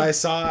 Oh, But fun. I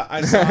saw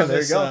There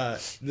this you go.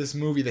 this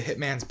movie, The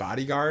Hitman's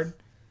Bodyguard.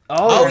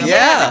 Oh,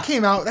 yeah. That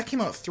came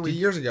out 3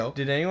 years ago.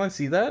 Did anyone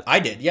see that? I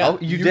did, yeah. Oh,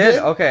 you You did? did?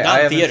 Okay. I Not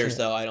in haven't theaters,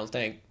 seen it. though, I don't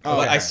think. Oh,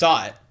 But I okay.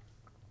 saw it.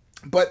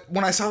 But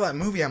when I saw that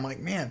movie, I'm like,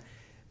 man,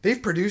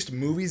 they've produced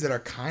movies that are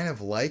kind of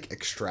like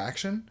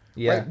Extraction,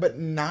 Yeah. right? But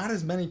not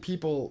as many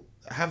people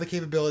have the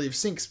capability of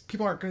seeing. 'Cause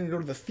people aren't going to go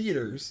to the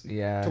theaters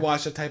Yeah. to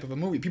watch that type of a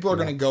movie. People are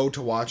Yeah. going to go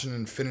to watch an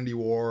Infinity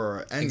War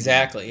or Endgame.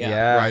 Exactly, yeah.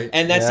 Yeah. Right.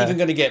 And that's Yeah. even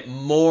going to get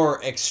more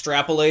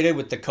extrapolated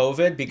with the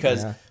COVID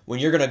because Yeah. when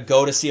you're going to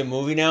go to see a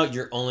movie now,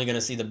 you're only going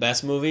to see the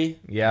best movie.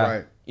 Yeah.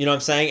 Right. You know what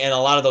I'm saying? And a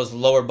lot of those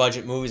lower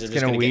budget movies are just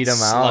gonna going to weed get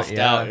 'em out, sloughed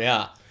yeah. out.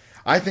 Yeah.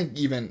 I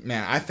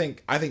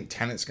think I think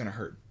Tenet's going to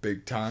hurt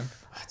big time.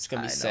 It's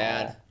going to be I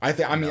sad.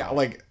 I mean,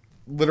 like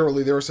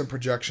literally, there were some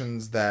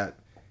projections that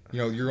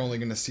you're only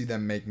going to see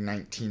them make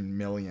 19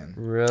 million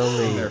in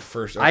Really? their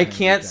first. I opening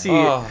can't weekend. see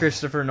Oh.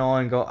 Christopher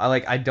Nolan go.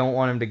 I don't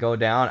want him to go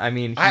down. I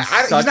mean, he's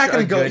He's such not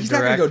going a to go. good He's not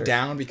going to go director.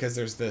 down because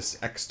there's this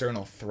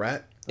external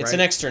threat. It's right? an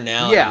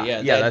externality.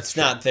 Yeah, that's It's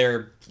true. not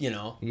their,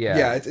 Yeah.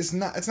 Yeah, it's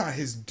not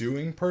his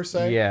doing per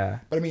se. Yeah.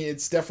 But I mean,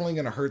 it's definitely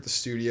going to hurt the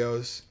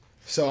studios.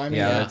 So I mean,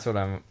 Yeah, that's what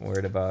I'm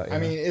worried about. I yeah.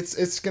 mean,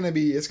 it's gonna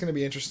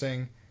be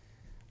interesting.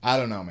 I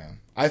don't know, man.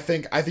 I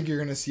think you're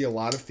gonna see a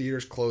lot of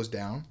theaters close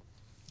down.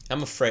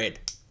 I'm afraid.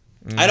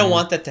 I Mm-hmm. don't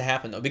want that to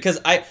happen though because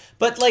I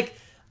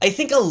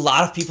think a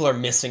lot of people are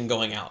missing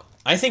going out.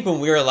 I think when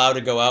we're allowed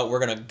to go out, we're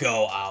going to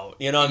go out.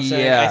 You know what I'm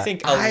saying? Yeah. I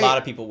think a lot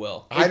of people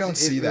will. I don't It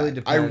see really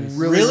that. I depends.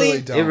 really, Really?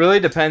 really don't. It really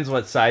depends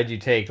what side you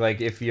take. Like,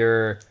 if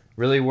you're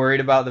really worried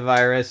about the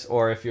virus,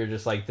 or if you're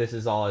just like, this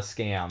is all a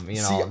scam.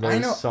 You know, See,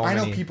 there's I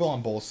know many. people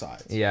on both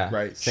sides. Yeah,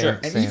 Right. same, Sure.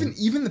 And same.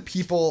 even the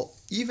people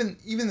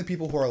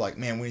who are like,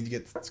 man, we need to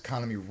get this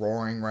economy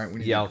roaring, right? We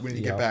need Yep, to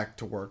get yep. back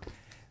to work.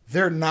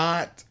 They're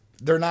not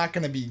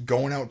going to be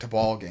going out to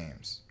ball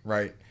games,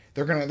 right?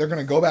 They're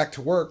gonna go back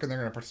to work and they're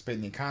gonna participate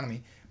in the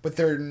economy, but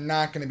they're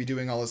not gonna be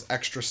doing all this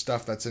extra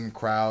stuff that's in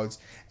crowds.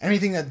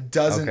 Anything that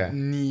doesn't Okay.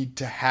 need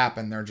to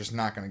happen, they're just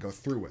not gonna go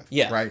through with.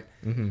 Yeah. Right.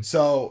 Mhm.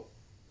 So,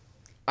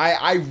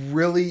 I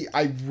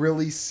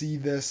really see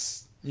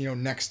this,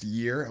 next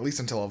year, at least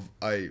until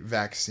a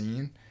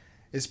vaccine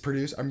is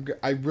produced.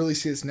 I really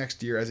see this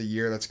next year as a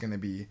year that's going to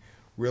be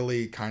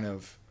really kind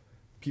of,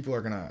 people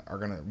are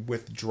gonna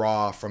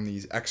withdraw from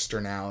these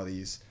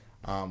externalities,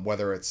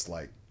 whether it's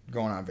like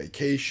going on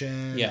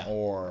vacation, Yeah.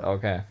 or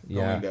Okay.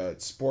 Yeah. going to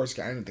sports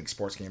games. I don't think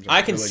sports games are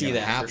I can really see gonna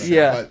that for happen. sure.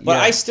 Yeah. But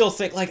Yeah. I still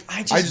think, I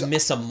just just-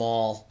 miss a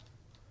mall.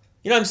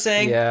 You know what I'm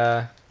saying?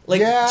 Yeah.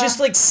 Yeah.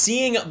 Just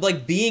seeing,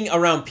 being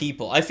around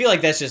people. I feel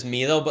like that's just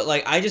me though, but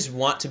I just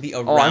want to be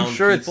around Oh, I'm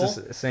sure people. it's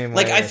the same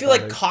way. I with feel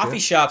like others, coffee too.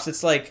 shops.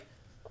 It's like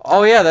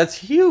Oh yeah, that's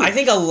huge. I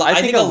think a lot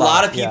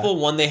of yeah. people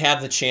when they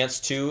have the chance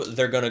to,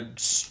 they're gonna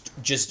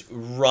just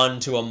run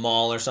to a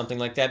mall or something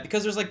like that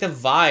because there's the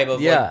vibe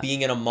of Yeah.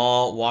 being in a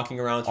mall, walking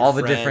around with your all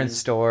the friends, different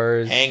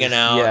stores, hanging just-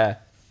 out. Yeah.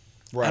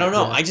 Right. I don't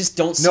know. Yeah. I just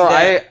don't see No,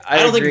 that. I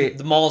don't agree. think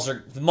the malls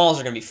are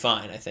gonna be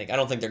fine. I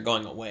don't think they're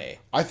going away.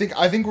 I think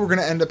we're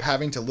gonna end up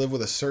having to live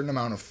with a certain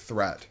amount of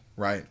threat,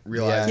 right?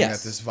 Realizing Yeah.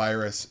 Yes. that this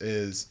virus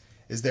is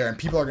there, and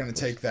people are gonna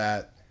take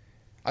that.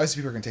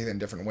 Obviously, people are gonna take that in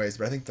different ways,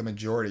 but I think the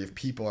majority of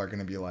people are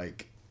gonna be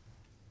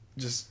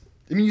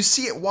you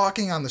see it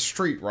walking on the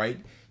street, right?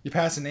 You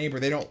pass a neighbor,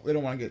 they don't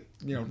want to get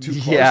too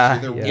close Yeah,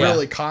 to you. They're yeah.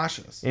 really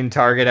cautious. In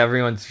Target,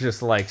 everyone's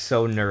just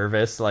so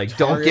nervous, don't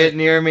Target- get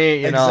near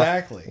me,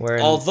 Exactly.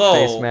 wearing Although-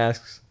 face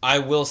masks. I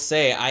will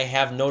say I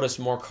have noticed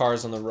more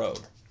cars on the road.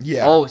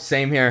 Yeah. Oh,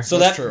 same here. So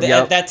That's that true.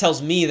 Yep. that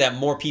tells me that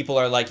more people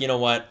are you know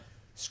what,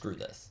 screw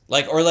this.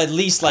 Or at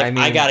least I mean,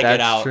 I gotta get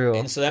that's out. true.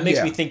 And so that makes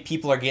Yeah. me think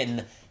people are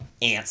getting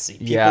antsy.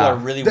 People Yeah. are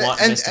really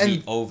wanting this to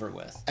be over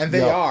with. And they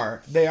Yep.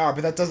 are,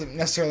 but that doesn't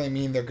necessarily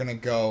mean they're gonna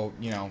go.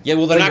 Yeah,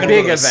 well, they're not going to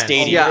big go to a events.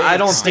 stadium. Yeah, I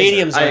don't Stadiums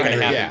think so. I aren't going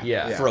to agree. happen.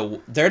 Yeah.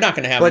 They're not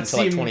going to happen But until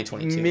see,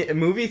 2022.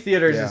 movie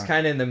theaters is Yeah.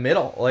 kind of in the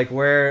middle,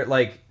 where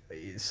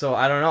so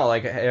I don't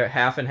know,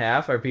 half and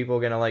half. Are people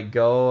gonna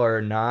go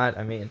or not?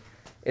 I mean,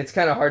 it's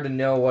kind of hard to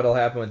know what'll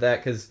happen with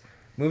that because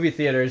movie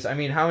theaters. I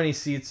mean, how many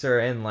seats are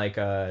in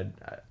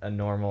a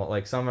normal?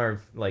 Some are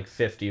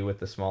 50 with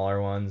the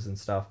smaller ones and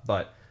stuff,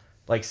 but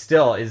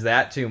still, is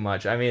that too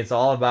much? I mean, it's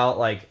all about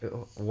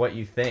what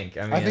you think.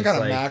 I mean, I think it's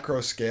on a macro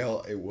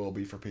scale, it will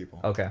be for people.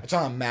 Okay. It's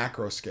on a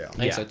macro scale. I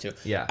think yeah. so too.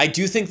 Yeah. I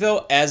do think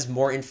though, as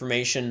more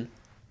information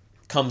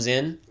comes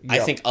in, I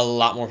Yep. think a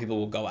lot more people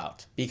will go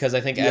out. Because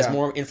I think as Yeah.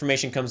 more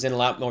information comes in, a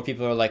lot more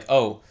people are like,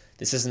 oh,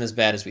 this isn't as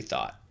bad as we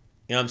thought.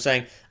 You know what I'm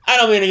saying? I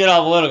don't mean to get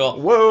all political.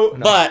 Whoa.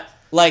 No. But,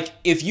 like,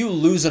 if you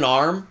lose an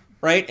arm,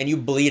 right, and you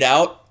bleed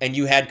out and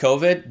you had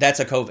COVID, that's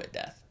a COVID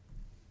death.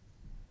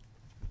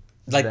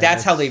 Like,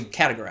 that's how they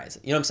categorize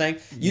it. You know what I'm saying?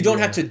 You don't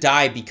have to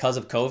die because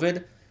of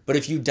COVID, but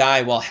if you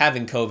die while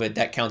having COVID,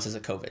 that counts as a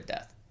COVID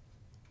death.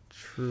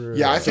 True.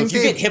 Yeah, I So think if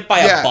you get hit by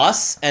a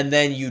bus and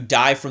then you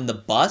die from the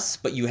bus,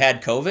 but you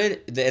had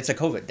COVID, it's a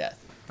COVID death.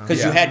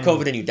 Because you had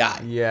COVID and you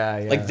died. Yeah,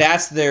 yeah. Like,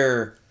 that's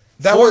their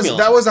that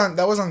formula. was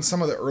on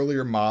some of the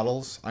earlier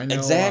models. I know,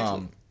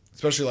 Exactly.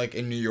 Especially like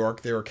in New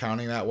York, they were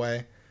counting that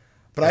way.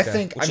 But I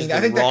think Which is I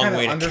the think that wrong kind of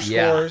way to count.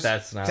 underscores. Yeah,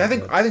 that's not 'cause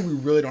good. I think we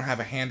really don't have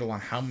a handle on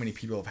how many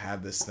people have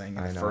had this thing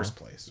in I the know. first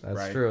place. That's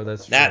right? true.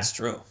 That's true. That's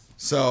true.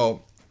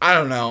 So I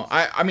don't know.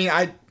 I mean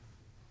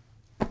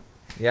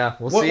Yeah,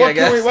 we'll what, see. what I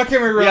guess. What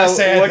can we really Yeah,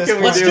 say what at this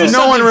can we point? do? Let's do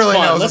No one something really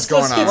fun. knows Let's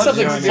what's going get on.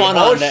 something What should we fun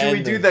do? on Oh, the should we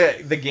end do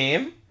there. the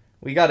game?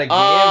 We got a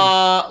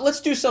game.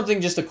 Let's do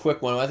something just a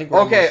quick one. I think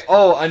we're Okay.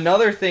 almost... Oh,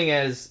 another thing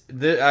is,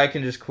 I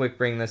can just quick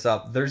bring this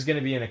up. There's going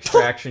to be an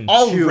Extraction 2.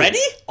 Already?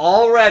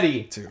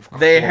 Already. Dude, of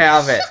They course.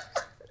 have it.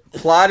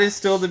 Plot is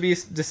still to be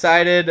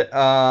decided.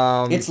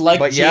 It's like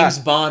but James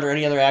yeah. Bond or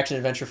any other action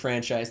adventure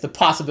franchise. The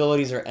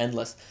possibilities are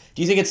endless.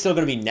 Do you think it's still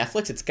going to be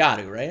Netflix? It's got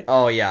to, right?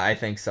 Oh yeah, I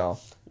think so.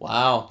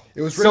 Wow.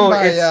 It was So written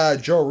by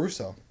it's- Joe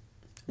Russo.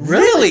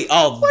 Really?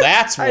 Oh,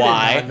 that's I did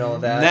why. not know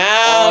that.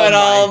 Now Oh it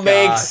all my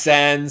makes gosh.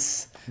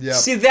 sense. Yep.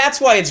 See,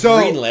 that's why it's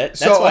greenlit.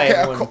 That's why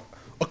everyone...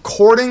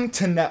 according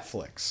to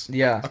Netflix.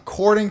 Yeah.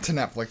 According to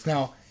Netflix.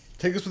 Now,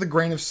 take this with a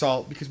grain of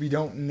salt because we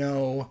don't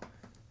know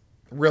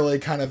really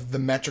kind of the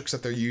metrics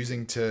that they're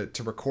using to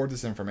record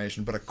this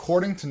information. But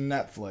according to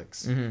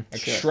Netflix,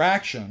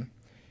 Extraction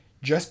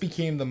just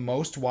became the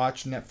most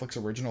watched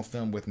Netflix original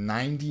film with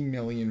 90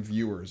 million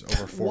viewers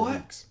over 4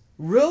 weeks.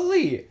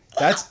 Really?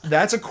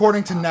 That's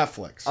according to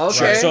Netflix.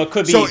 Okay. Right, so it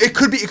could be... So it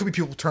could be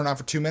people turn it on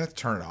for 2 minutes,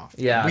 turn it off.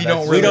 Yeah, we that's-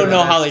 don't we really don't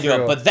know how That's they do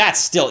true. it, but that's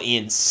still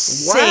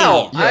insane.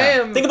 Wow. Yeah. I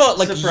am. Think about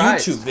like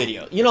surprised. YouTube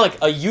video. You know, like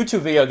a YouTube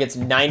video gets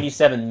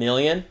 97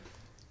 million.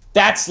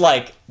 That's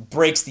like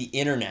breaks the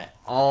internet.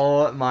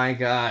 Oh my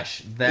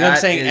gosh. That know what I'm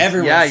saying? is-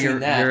 Everyone's yeah, seen you're,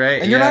 that. You're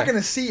right. And you're yeah. not going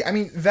to see, I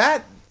mean,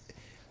 that,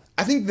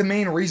 I think the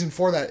main reason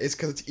for that is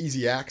because it's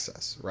easy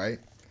access, right?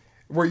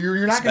 Where you're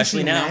not going to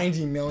Especially see now.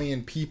 90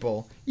 million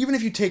people, even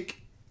if you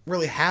take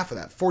really half of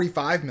that,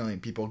 45 million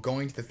people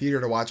going to the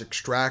theater to watch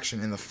Extraction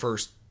in the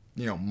first,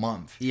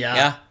 month. Yeah.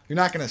 Yeah. You're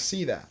not going to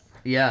see that.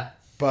 Yeah.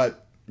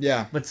 But,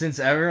 yeah. But since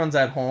everyone's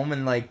at home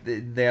and like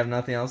they have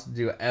nothing else to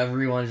do,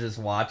 everyone's just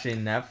watching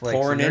Netflix.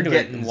 Pouring and they're into it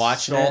getting and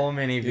watching it. so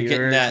many You're viewers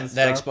getting and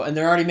that stuff. and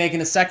they're already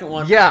making a second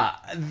one. Yeah,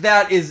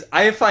 that is.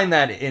 I find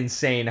that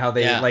insane how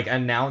they Yeah. like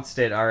announced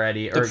it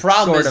already. The or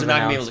problem sort is of they're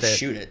not gonna be able to announced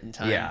shoot it in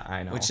time. Yeah,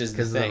 I know. Which is the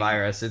because of the thing.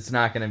 virus. It's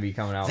not going to be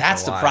coming out.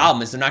 That's for the a while.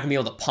 problem is they're not gonna be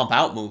able to pump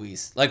out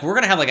movies. Like we're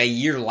gonna have like a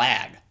year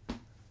lag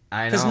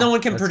I know. because no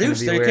one can That's gonna produce.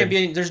 be There weird. can't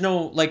be. There's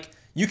no like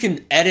you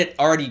can edit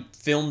already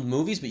filmed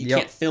movies, but you Yep.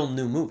 can't film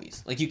new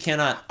movies. Like you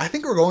cannot. I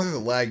think we're going through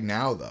the lag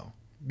now, though.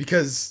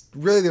 Because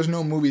really there's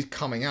no movies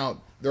coming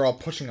out. They're all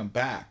pushing them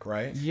back,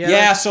 right? Yeah, Yeah,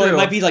 that's so it true.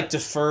 might be like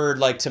deferred,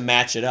 like to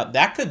match it up.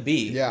 That could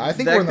be. Yeah, I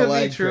think that we're in the could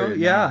lag be true. period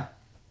Yeah, now.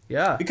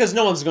 yeah, Because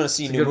no one's going to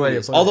see It's a new good way to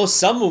movies. put it. Although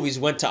some movies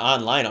went to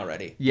online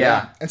already.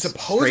 yeah. And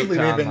supposedly Straight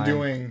to they've been online.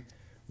 doing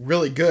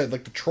really good.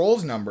 Like the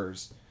Trolls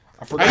numbers.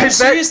 I forgot. Are you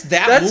serious?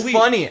 That's movie-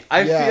 funny.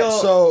 I Yeah, feel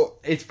so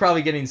it's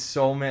probably getting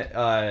so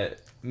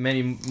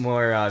many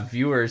more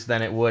viewers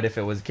than it would if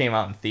it came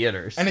out in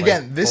theaters. And Like,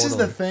 again, this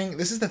totally. is the thing.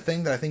 This is the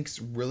thing that I think is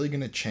really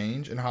going to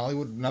change in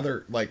Hollywood.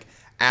 Another like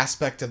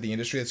aspect of the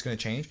industry that's going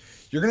to change.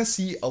 You're going to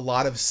see a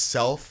lot of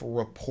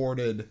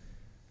self-reported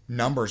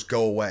numbers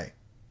go away,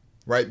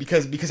 right?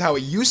 Because how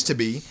it used to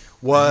be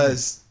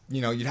was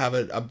you'd have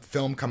a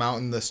film come out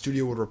and the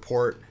studio would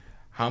report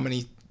how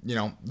many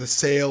the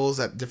sales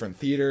at different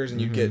theaters and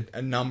you'd get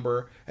a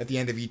number at the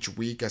end of each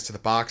week as to the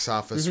box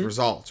office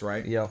results,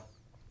 right? Yeah.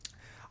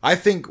 I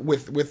think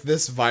with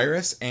this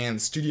virus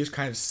and studios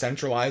kind of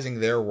centralizing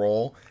their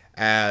role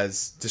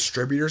as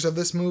distributors of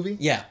this movie,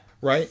 Yeah.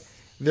 right?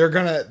 They're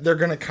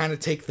gonna kind of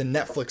take the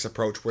Netflix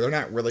approach where they're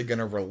not really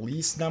gonna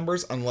release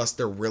numbers unless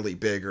they're really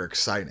big or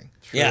exciting,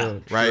 Yeah.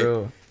 right?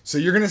 True. So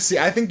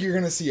I think you're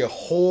gonna see a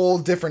whole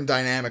different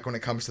dynamic when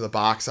it comes to the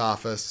box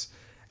office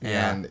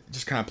and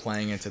just kind of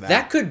playing into that.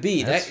 That could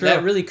be. That's That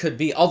true. really could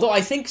be. Although I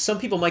think some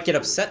people might get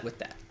upset with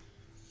that.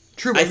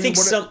 True. I think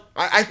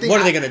I think what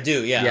are they going to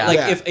do? Yeah. Yeah. Like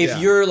Yeah, if yeah.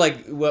 you're like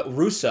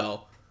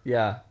Russo,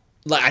 Yeah.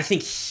 like I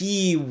think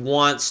he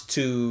wants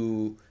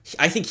to.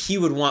 I think he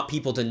would want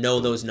people to know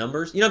those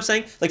numbers. You know what I'm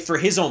saying? Like for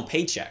his own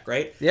paycheck,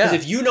 right? Yeah.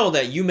 Because if you know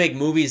that you make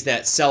movies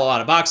that sell a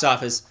lot of box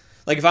office,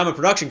 like if I'm a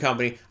production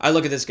company, I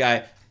look at this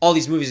guy, all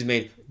these movies he's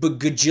made, but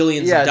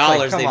gajillions Yeah, of it's like,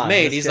 dollars come they've on,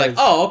 made. this He's like, guy's-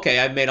 oh, okay,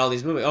 I've made all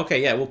these movies.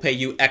 Okay, yeah, we'll pay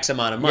you X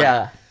amount of money.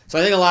 Yeah. So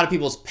I think a lot of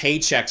people's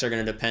paychecks are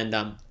going to depend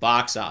on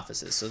box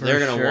offices. So they're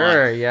going to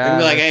sure, want. yeah, They're gonna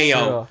be like, that's hey,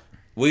 yo, true.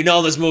 we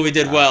know this movie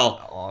did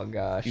well. Oh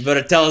gosh. You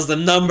better tell us the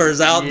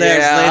numbers out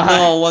there so they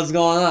know what's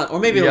going on. Or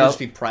maybe it'll just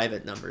be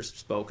private numbers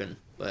spoken.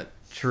 But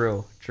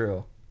True.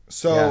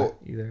 So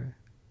either.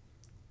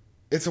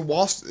 it's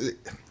the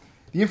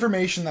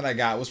information that I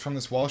got was from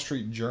this Wall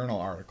Street Journal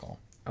article.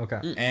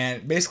 Okay.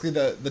 And basically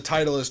the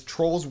title is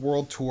Trolls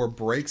World Tour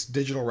Breaks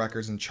Digital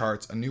Records and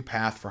Charts a New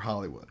Path for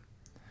Hollywood.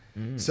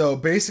 So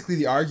basically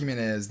the argument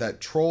is that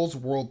Trolls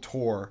World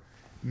Tour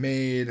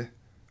made,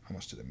 how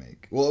much did it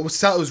make? Well, it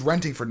was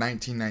renting for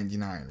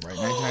 $19.99, right?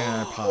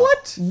 $19.99 pop.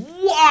 What?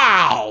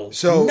 wow.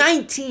 So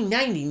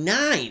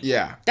 $19.99.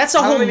 yeah. That's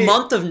a whole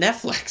month of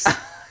Netflix.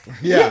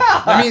 Yeah.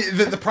 I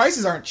mean, the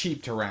prices aren't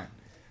cheap to rent.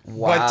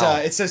 Wow.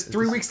 But it says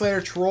 3 weeks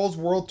later, Trolls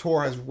World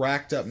Tour has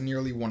racked up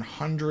nearly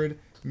 $100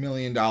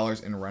 million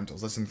in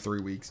rentals. That's in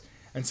 3 weeks.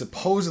 And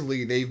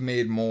supposedly they've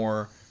made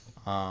more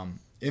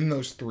in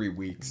those 3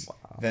 weeks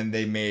than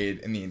they made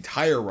in the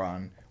entire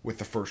run with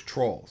the first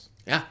Trolls.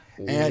 Yeah.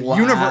 And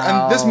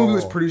and this movie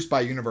was produced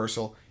by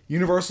Universal.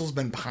 Universal's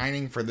been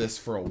pining for this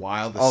for a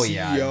while. The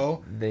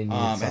CEO They need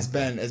has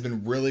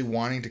been really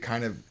wanting to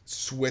kind of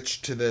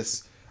switch to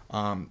this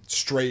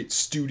straight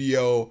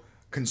studio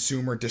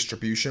consumer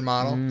distribution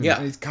model. Yeah.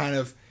 And he's kind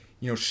of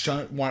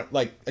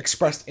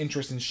expressed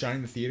interest in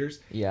shunning the theaters.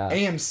 Yeah.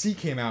 AMC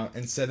came out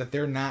and said that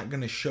they're not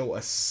going to show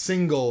a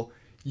single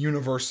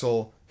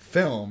Universal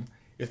film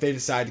if they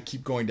decide to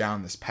keep going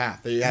down this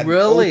path. They had an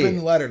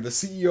open letter. The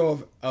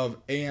CEO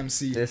of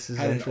AMC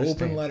had an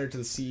open letter to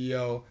the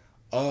CEO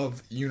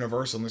of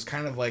Universal. And there's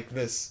kind of like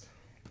this.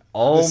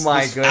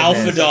 My goodness.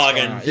 Alpha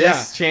dogging.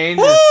 This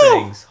changes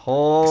things.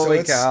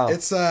 Holy cow.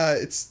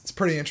 It's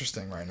pretty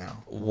interesting right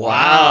now.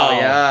 Wow.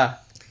 Yeah.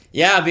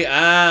 Yeah,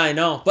 I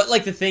know. But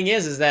like the thing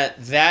is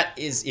that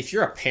is if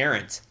you're a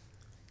parent,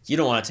 you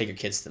don't want to take your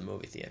kids to the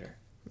movie theater.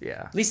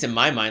 Yeah. At least in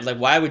my mind, like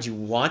why would you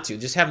want to?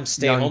 Just have them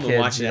stay home and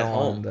watch it at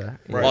home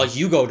while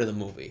you go to the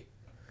movie.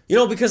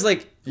 Because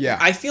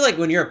I feel like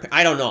when you're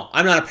I don't know.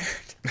 I'm not a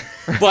parent.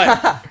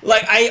 But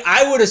like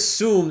I would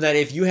assume that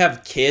if you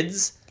have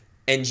kids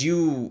and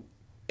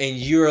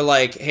you're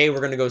like, "Hey, we're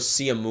going to go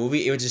see a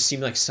movie," it would just seem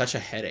like such a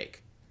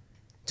headache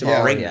to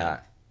bring them.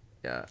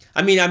 Yeah.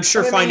 I mean, I'm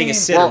sure finding a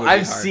sitter would be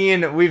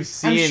hard. We've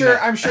seen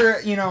I'm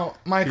sure,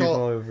 Michael.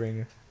 people who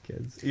bring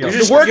kids. You're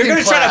going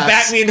to try to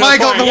back me into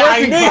Michael, a corner. the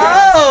working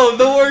class. Oh,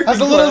 the working Has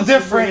a little class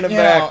different,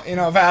 back.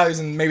 values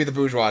than maybe the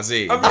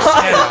bourgeoisie.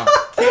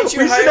 Can't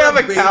you We should have a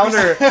babysitter?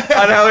 counter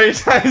on how many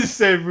times you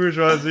say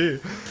bourgeoisie.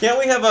 Can't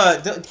we have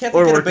can't they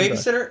Or get a working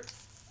babysitter?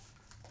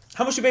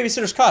 How much do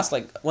babysitters cost?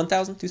 Like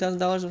 $1,000,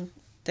 $2,000 a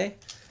day?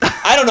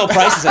 I don't know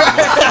prices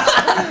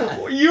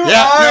anymore. You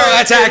Yeah, are. no,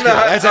 that's accurate.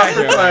 That's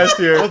accurate. Last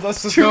year.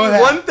 Let's just go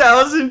with that.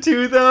 $1,000,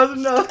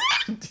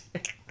 $2,000.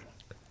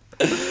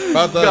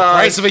 About the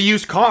price of a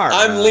used car.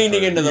 I'm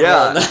leaning into the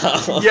role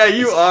now. Yeah,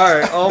 you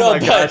are. Oh No, my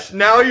but- gosh.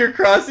 Now you're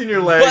crossing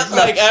your legs. But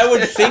like I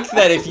would think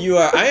that if you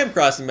are, I am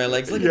crossing my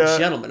legs like Yeah. a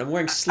gentleman. I'm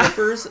wearing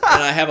slippers and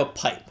I have a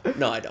pipe.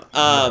 No, I don't.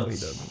 No, he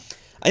doesn't.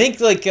 I think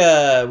like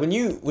when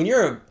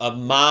you're a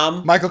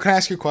mom. Michael, can I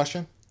ask you a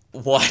question?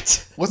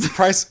 What? What's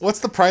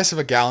the price of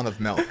a gallon of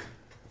milk?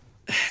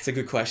 That's a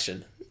good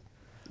question.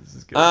 This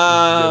is good.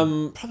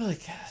 Probably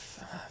like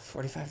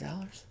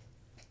 $45.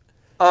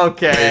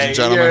 Okay.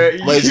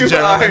 Ladies and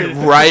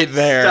gentlemen, right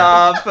there.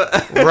 Stop.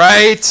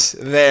 Right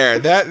there.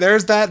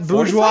 There's that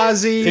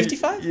bourgeoisie.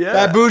 55?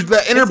 Yeah.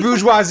 That inner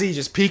bourgeoisie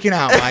just peeking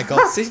out, Michael.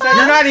 65?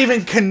 You're not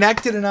even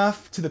connected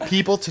enough to the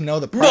people to know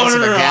the price No,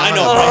 of a I gallon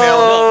know. of milk.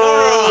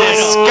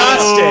 Disgusting.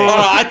 Disgusting.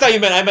 Oh, I thought you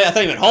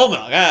meant whole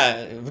milk.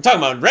 We're talking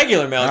about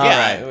regular milk. All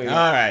yeah.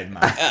 right,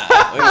 Mike.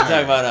 We were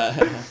talking about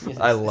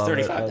I love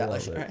it. $35. I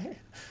love it. Right.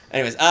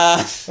 Anyways,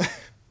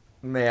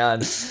 Man.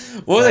 what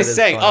was That I is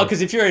saying? funny. Oh,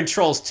 because if you're in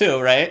Trolls 2,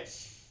 right?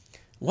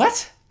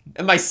 What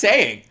am I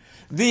saying?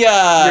 You in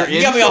got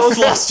me all Trolls?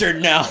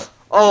 flustered now.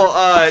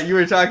 Oh, you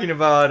were talking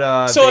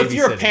about So if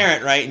you're a babysitting.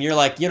 parent, right, and you're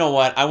like, you know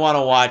what, I want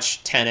to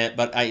watch Tenet,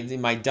 but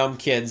my dumb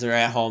kids are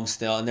at home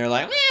still, and they're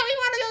like, we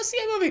want to go see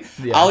a movie.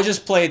 Yeah. I'll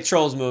just play a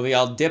Trolls movie.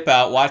 I'll dip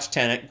out, watch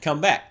Tenet, come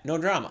back. No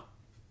drama.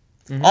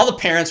 Mm-hmm. All the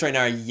parents right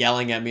now are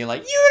yelling at me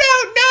like, you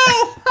don't know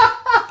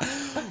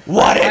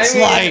what it's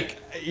like.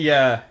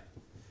 Yeah.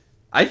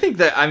 I think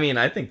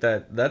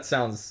that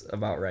sounds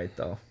about right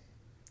though.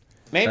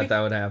 Maybe.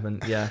 That would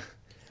happen. Yeah.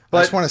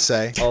 I just want to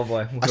say, Oh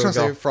boy. I just want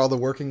to say for all the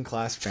working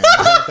class families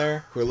out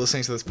there who are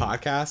listening to this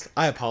podcast,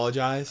 I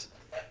apologize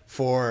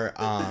for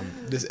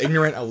this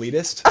ignorant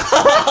elitist. But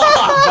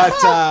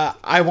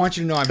I want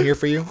you to know I'm here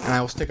for you, and I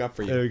will stick up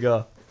for There you. we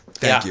go.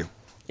 Thank Yeah. you.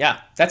 Yeah,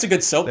 that's a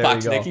good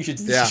soapbox, There you Nick. go. You should,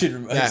 Yeah. stand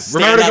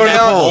Remember to on go to that the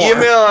polls. floor.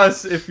 Email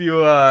us if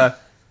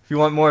you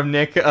want more of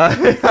Nick.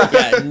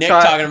 Nick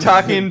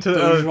talking to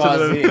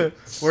bourgeoisie. the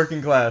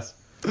working class.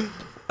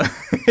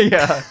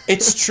 Yeah.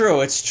 It's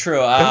true.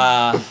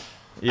 I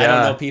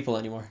don't know people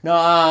anymore. No,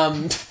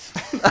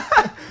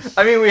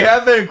 I mean, we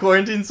have been in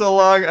quarantine so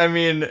long. I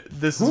mean,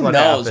 this is who what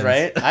knows, happens.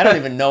 right? I don't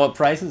even know what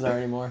prices are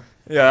anymore.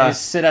 Yeah. You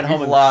just sit at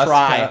home We've and lost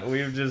cry.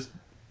 count.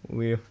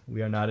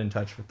 We are not in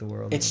touch with the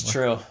world. It's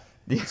anymore. true.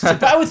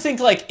 But I would think,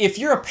 like, if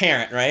you're a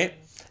parent, right,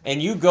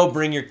 and you go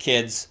bring your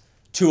kids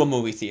to a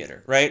movie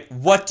theater, right?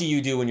 What do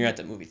you do when you're at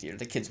the movie theater?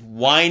 The kid's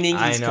whining,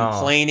 he's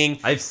complaining.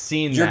 I've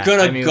seen you're that.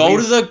 Gonna go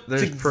to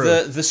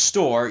the the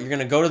store. You're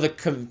gonna go to the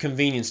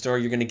convenience store.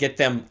 You're gonna get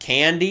them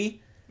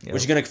candy, which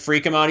is gonna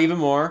freak them out even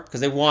more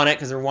because they want it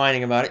because they're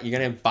whining about it. You're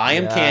gonna buy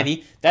them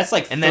candy. That's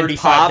like $35. And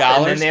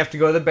then they have to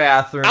go to the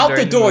bathroom. Out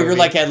the door, you're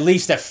like at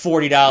least at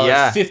 $40,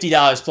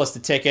 $50 plus the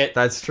ticket.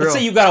 That's true. Let's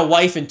say you got a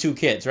wife and 2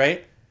 kids,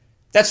 right?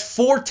 That's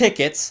 4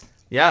 tickets.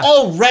 Yeah.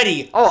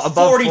 Already above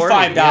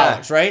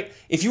 $45, right?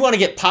 If you want to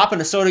get pop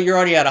and a soda, you're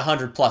already at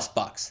 $100+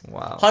 bucks.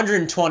 Wow.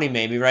 120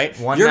 maybe, right?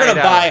 One you're gonna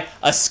night buy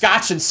a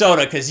scotch and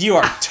soda because you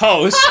are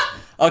toast.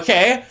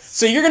 Okay?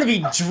 So you're gonna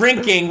be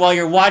drinking while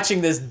you're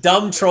watching this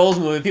dumb Trolls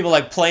movie, people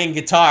like playing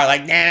guitar,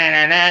 like na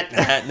na na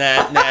na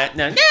na na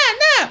na na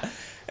na.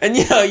 And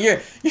you know,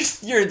 you're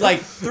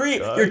like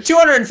you're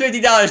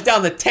 $250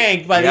 down the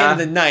tank by the end of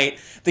the night.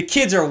 The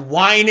kids are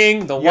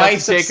whining. The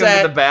wife's upset. You have to take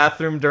them to the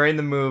bathroom during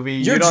the movie.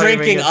 You're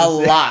drinking a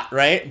lot,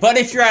 right? But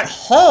if you're at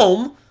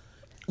home,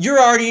 you're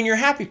already in your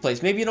happy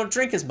place. Maybe you don't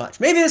drink as much.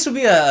 Maybe this would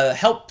be a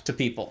help to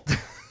people.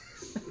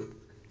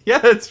 Yeah,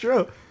 that's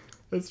true.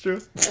 That's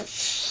true.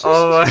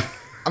 Oh,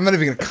 I'm not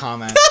even gonna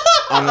comment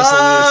on this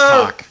elitist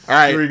talk. All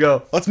right, here we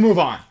go. Let's move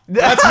on.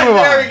 Let's move on.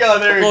 There we go.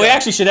 Well, we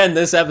actually should end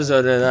this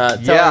episode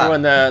and tell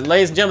everyone,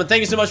 ladies and gentlemen, thank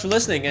you so much for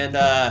listening, and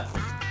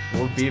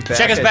we'll be back.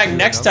 Check us back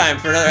next time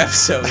for another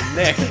episode with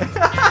Nick.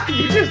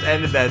 You just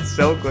ended that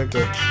so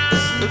quickly.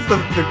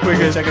 That's the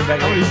quickest. Check it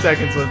back. How many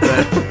seconds was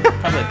that?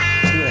 Probably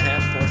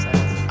 2.5, 4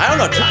 seconds. I don't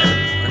know time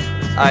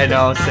anymore. I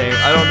know, same.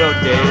 I don't know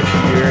days,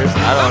 years.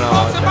 I don't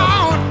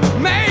know.